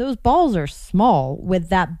ball, and those balls are small, with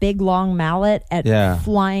that big long mallet at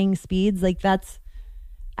flying speeds, like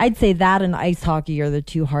I'd say that and ice hockey are the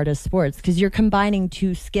 2 hardest sports, because you're combining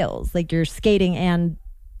 2 skills, like you're skating and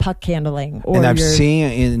puck handling. And I've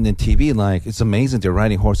seen in the TV, like, it's amazing. They're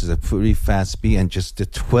riding horses at pretty fast speed and just to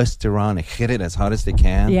twist around and hit it as hard as they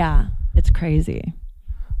can. Yeah, it's crazy.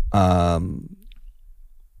 Well,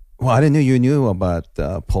 I didn't know you knew about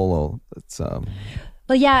polo. It's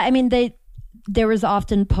Well, yeah, I mean, there was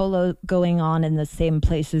often polo going on in the same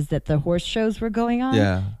places that the horse shows were going on.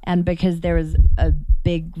 Yeah. And because there was a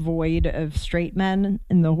big void of straight men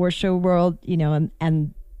in the horse show world,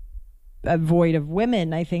 and a void of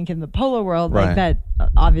women, I think, in the polo world, Right. like that,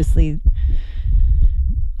 obviously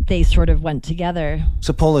they sort of went together.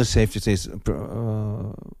 So polo is safe to say is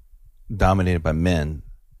dominated by men.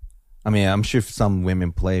 I mean, I'm sure some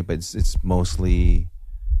women play, but it's mostly.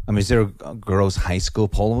 I mean, is there a girls' high school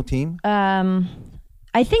polo team?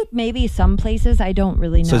 I think maybe some places, I don't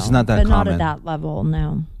really know. So it's not that but not common. at that level,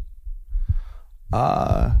 no.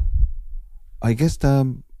 I guess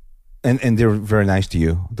and they're very nice to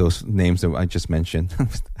you. Those names that I just mentioned.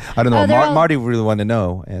 I don't know. they're all- Marty really want to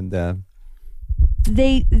know, and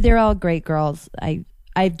They're all great girls.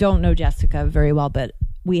 I don't know Jessica very well, but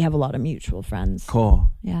we have a lot of mutual friends. cool.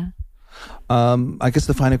 Yeah. I guess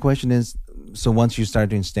the final question is: so once you start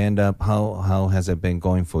doing stand up, how has it been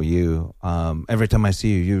going for you? Every time I see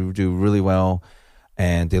you, you do really well,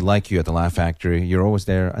 and they like you at the Laugh Factory. You're always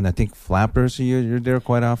there, and I think Flappers, you're there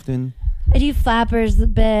quite often. I do Flappers a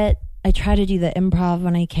bit. I try to do the Improv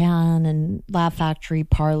when I can, and Laugh Factory,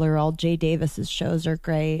 Parlor. All Jay Davis's shows are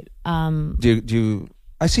great. Do you?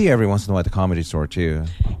 I see you every once in a while at the Comedy Store too.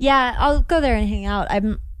 Yeah, I'll go there and hang out.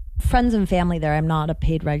 I'm friends and family there. I'm not a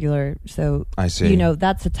paid regular, so I see.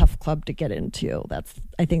 That's a tough club to get into. That's,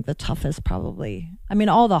 I think, the toughest probably. I mean,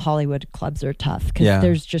 all the Hollywood clubs are tough because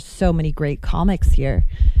there's just so many great comics here.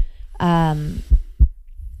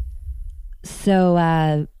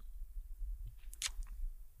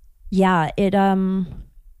 Yeah, it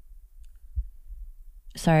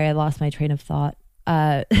sorry, I lost my train of thought.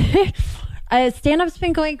 Stand-up's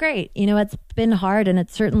been going great. You know, it's been hard, and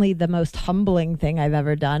it's certainly the most humbling thing I've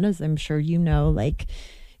ever done, as I'm sure you know. Like,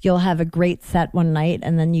 you'll have a great set one night,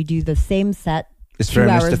 and then you do the same set It's 2 very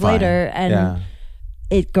hours mystifying. later, and Yeah.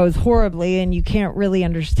 it goes horribly, and you can't really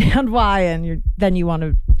understand why, and then you want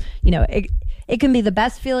to, you know, it can be the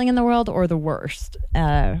best feeling in the world or the worst.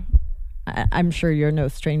 I'm sure you're no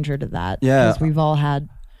stranger to that. Yeah. Because we've all had.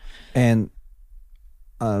 And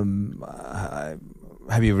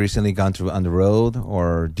have you recently gone on the road,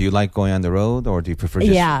 or do you like going on the road, or do you prefer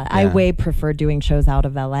just... I way prefer doing shows out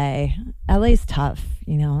of LA. LA's tough,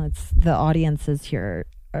 you know. It's the audiences here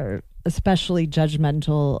are especially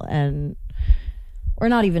judgmental, and or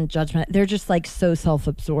not even judgment. They're just like so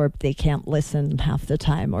self-absorbed they can't listen half the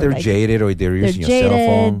time, or They're like, jaded, or they're using they're your cell jaded.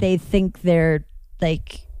 phone. They think they're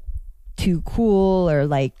like too cool, or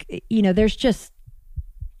like, you know, there's just.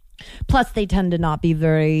 Plus, they tend to not be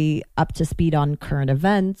very up to speed on current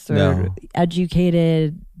events or No.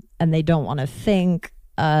 educated, and they don't want to think.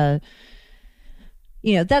 You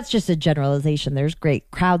know, that's just a generalization. There's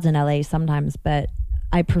great crowds in LA sometimes, but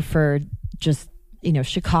I prefer just, you know,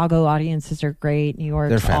 Chicago audiences are great. New York's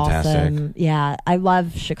They're fantastic. awesome. Yeah, I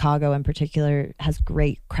love Chicago in particular. Has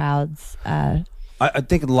great crowds. I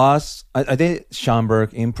think I did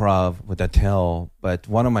Schomburg Improv with Attell, but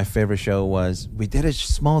one of my favorite show was, we did a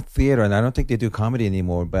small theater, and I don't think they do comedy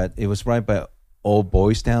anymore, but it was right by Old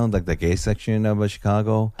Boys Town, like the gay section of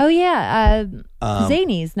Chicago. Oh yeah,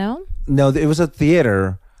 Zanies, no? No, it was a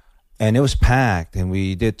theater, and it was packed, and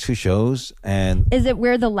we did 2 shows, and Is it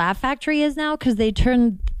where the Laugh Factory is now? Because they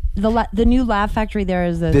turned the new Laugh Factory there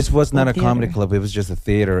is a. this was not a theater. comedy club, it was just a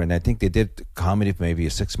theater, and I think they did comedy for maybe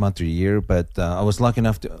 6 months or a year, but I was lucky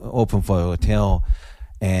enough to open for a hotel,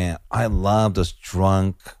 and I love those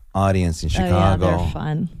drunk audience in Chicago. Oh, yeah, they're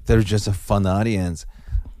fun. They're just a fun audience,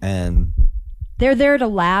 and They're there to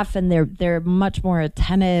laugh, and they're much more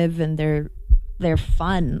attentive, and they're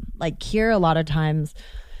fun. Like here, a lot of times,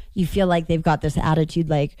 you feel like they've got this attitude,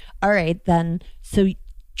 like, all right, then so.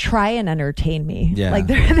 Try and entertain me. Yeah. Like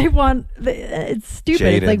it's stupid.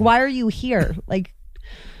 Jaded. It's like, why are you here? Like,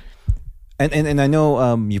 and I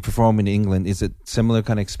know you perform in England. Is it similar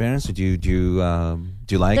kind of experience? Or do you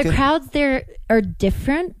like the it? crowds there are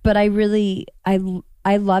different, but I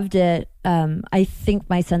loved it. I think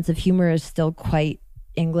my sense of humor is still quite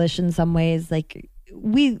English in some ways. Like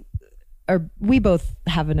we both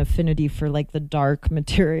have an affinity for like the dark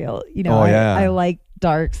material. You know, Oh, yeah. I like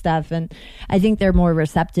dark stuff, and I think they're more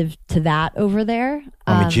receptive to that over there.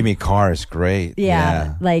 I mean, Jimmy Carr is great.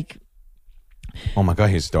 Yeah, like Oh my God,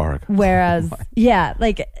 he's dark. whereas yeah,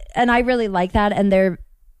 like, and I really like that, and they're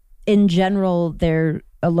in general they're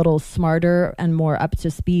a little smarter and more up to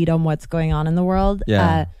speed on what's going on in the world.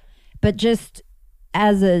 Yeah. But just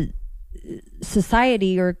as a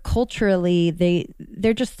society or culturally,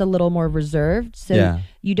 they're just a little more reserved, so Yeah.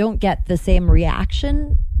 you don't get the same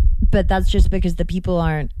reaction. But that's just because the people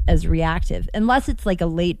aren't as reactive, unless it's like a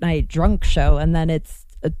late night drunk show, and then it's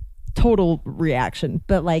a total reaction.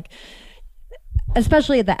 But like,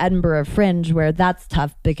 especially at the Edinburgh Fringe, where that's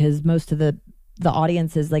tough because most of the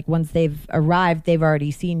audiences, like once they've arrived, they've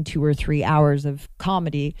already seen 2 or 3 hours of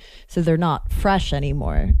comedy, so they're not fresh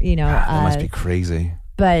anymore. You know, That must be crazy.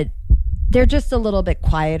 but they're just a little bit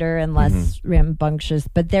quieter and less rambunctious.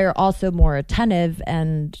 But they're also more attentive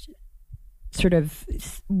and sort of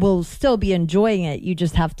will still be enjoying it. You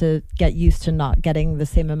just have to get used to not getting the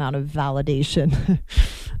same amount of validation,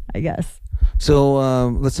 I guess. So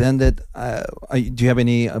let's end it. Do you have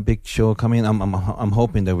any big show coming? I'm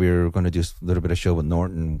hoping that we're going to do a little bit of show with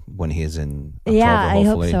Norton when he's in October, Yeah, I hope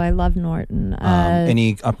hopefully. so. I love Norton.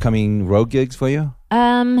 Any upcoming road gigs for you?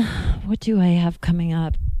 What do I have coming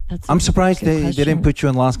up? That's I'm a surprised good they question. didn't put you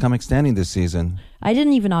in Last Comic Standing this season. I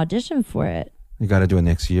didn't even audition for it. You got to do it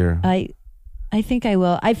next year. I think I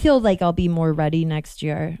will. I feel like I'll be more ready next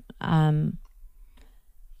year.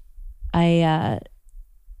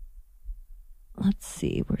 Let's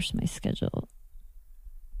see, where's my schedule?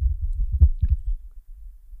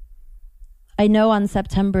 I know on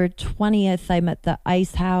September 20th I'm at the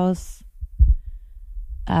Ice House.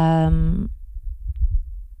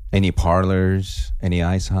 Any parlors? Any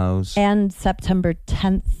ice house? And September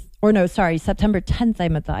 10th, or no, sorry, September 10th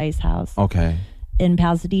I'm at the Ice House Okay. in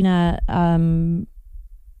Pasadena.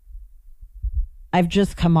 I've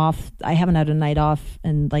just come off. I haven't had a night off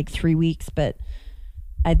in like 3 weeks, but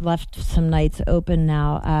I'd left some nights open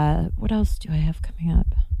now. What else do I have coming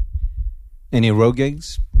up? Any road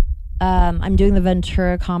gigs? I'm doing the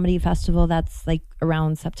Ventura Comedy Festival. That's like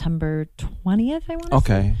around September 20th, I want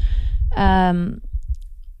to say. Okay.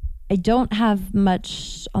 I don't have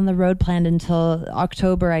much on the road planned until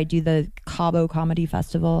October. I do the Cabo Comedy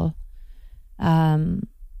Festival. Monday,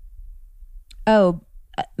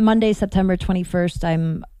 September 21st,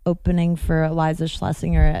 I'm opening for Eliza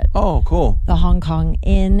Schlesinger at Oh, cool. the Hong Kong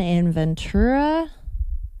Inn in Ventura.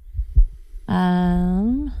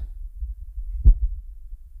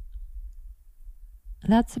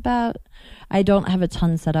 That's about. I don't have a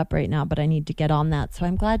ton set up right now, but I need to get on that. So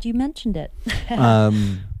I'm glad you mentioned it.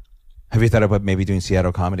 Have you thought about maybe doing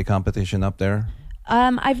Seattle Comedy Competition up there?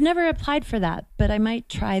 I've never applied for that, but I might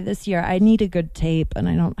try this year. I need a good tape, and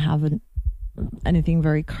I don't have anything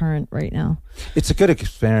very current right now. It's a good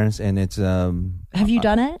experience, and it's Have you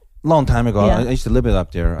done it? long time ago. Yeah. I used to live it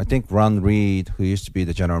up there. I think Ron Reed, who used to be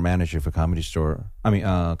the general manager for Comedy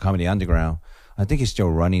Underground, I think he's still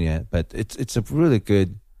running it. But it's a really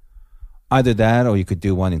good. Either that, or you could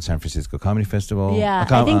do one in San Francisco Comedy Festival. Yeah,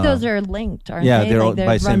 I think those are linked, aren't yeah, they? they're Like,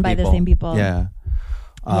 by run by the same people. Yeah.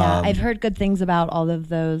 Yeah, I've heard good things about all of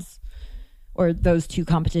those, or those two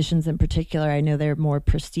competitions in particular. I know they're more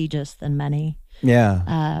prestigious than many.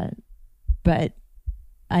 Yeah. But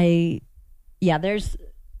I'll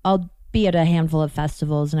be at a handful of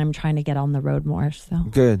festivals, and I'm trying to get on the road more. So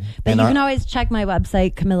Good. But And you can always check my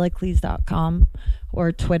website, CamillaCleese.com,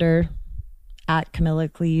 or Twitter at Camilla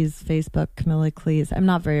Cleese, Facebook Camilla Cleese. I'm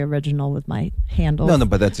not very original with my handles. No,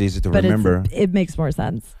 but that's easy to but remember. it makes more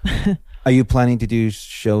sense. Are you planning to do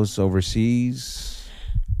shows overseas?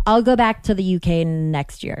 I'll go back to the UK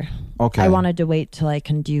next year. Okay. I wanted to wait till I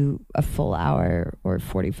can do a full hour or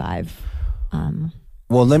 45.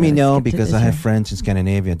 Well, let So me I know skipped it because this I have year. friends in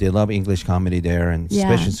Scandinavia. They love English comedy there, and Yeah.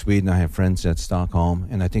 especially in Sweden. I have friends at Stockholm,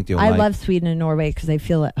 and I think they'll I like. love Sweden and Norway because I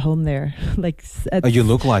feel at home there. Like Oh, you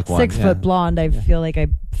look like one. 6 yeah. foot blonde. I feel like I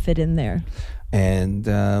fit in there. And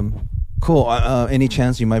cool. Any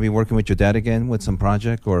chance you might be working with your dad again with some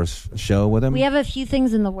project or show with him? We have a few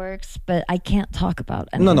things in the works, but I can't talk about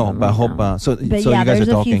any No, of no. them But I right hope now. so. But So yeah, you guys there's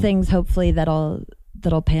are a few talking. things hopefully that'll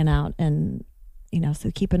pan out, and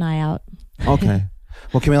so keep an eye out. Okay.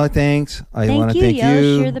 Well, Camilla, thanks. I Thank want to you, thank Yosh.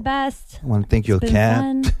 you. You're the best. I want to thank your It's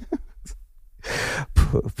been cat.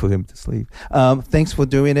 fun. Put him to sleep. Thanks for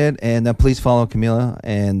doing it, and please follow Camilla,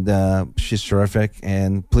 and she's terrific.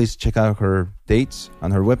 And please check out her dates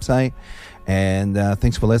on her website. And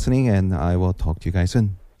thanks for listening, and I will talk to you guys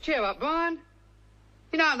soon. Cheer up, Brian.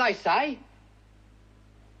 You know what they say?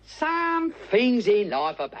 Some things in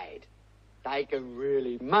life are bad. They can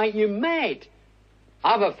really make you mad.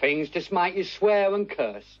 Other things just make you swear and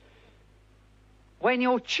curse. When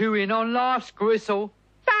you're chewing on life's gristle,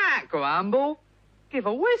 don't grumble, give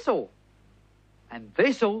a whistle. And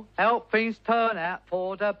this'll help things turn out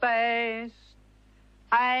for the best.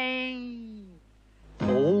 Hey,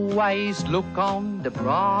 always look on the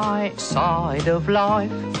bright side of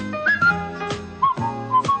life.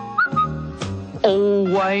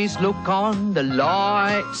 Always look on the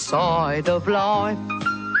light side of life.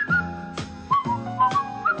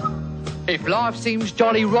 If life seems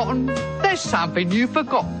jolly rotten, there's something you've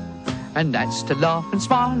forgotten, and that's to laugh and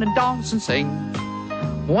smile and dance and sing.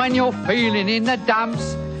 When you're feeling in the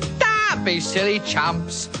dumps, don't be silly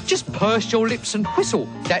chumps. Just purse your lips and whistle,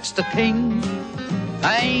 that's the thing.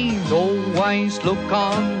 And always look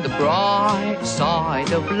on the bright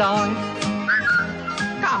side of life.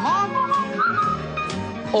 Come on.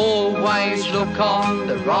 Always look on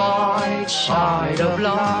the right side of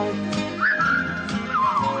life.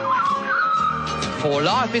 For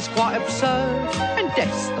life is quite absurd, and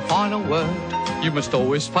death's the final word. You must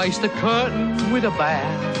always face the curtain with a bow.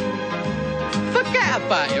 Forget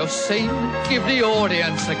about your scene, give the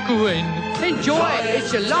audience a grin. Enjoy it,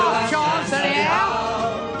 it's your last chance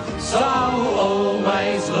anyhow. So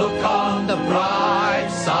always look on the bright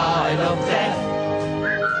side of death.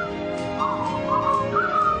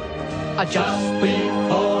 Just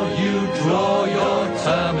before you draw your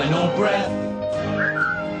terminal breath.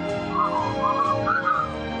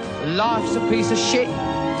 Life's a piece of shit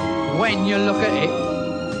when you look at it.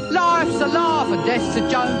 Life's a laugh and death's a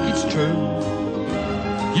joke, it's true.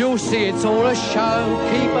 You'll see it's all a show,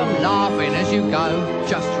 keep 'em laughing as you go.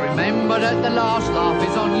 Just remember that the last laugh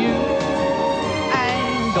is on you.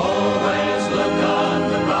 And always look on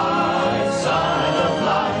the right side of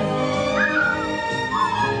life.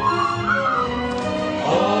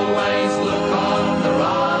 Always look on the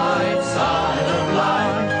right side of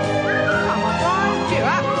life. Come on, Brian, cheer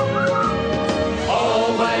up.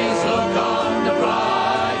 Always look on the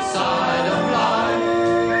bright side of life.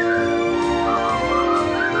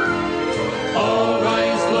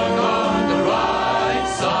 Always look on the right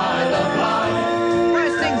side of life.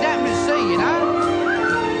 First things happen to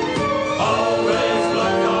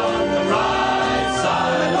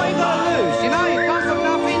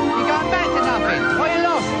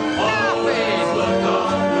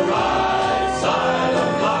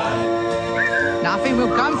Nothing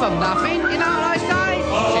will come from nothing, you know what I say?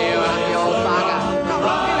 Cheer up, you old bugger. Come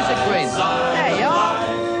on, give us a grin. There you are.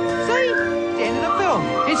 See? It's the end of the film.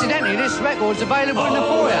 Incidentally, this record's available in the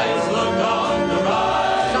foyer.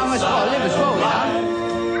 Someone's got to live as well, you know.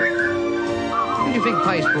 Who do you think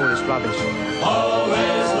pays for all this rubbish?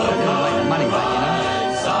 Always look up. Make the money back, you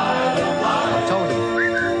know. I told him.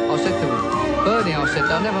 I said to him, Bernie, I said,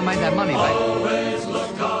 they'll never make that money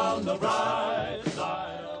back.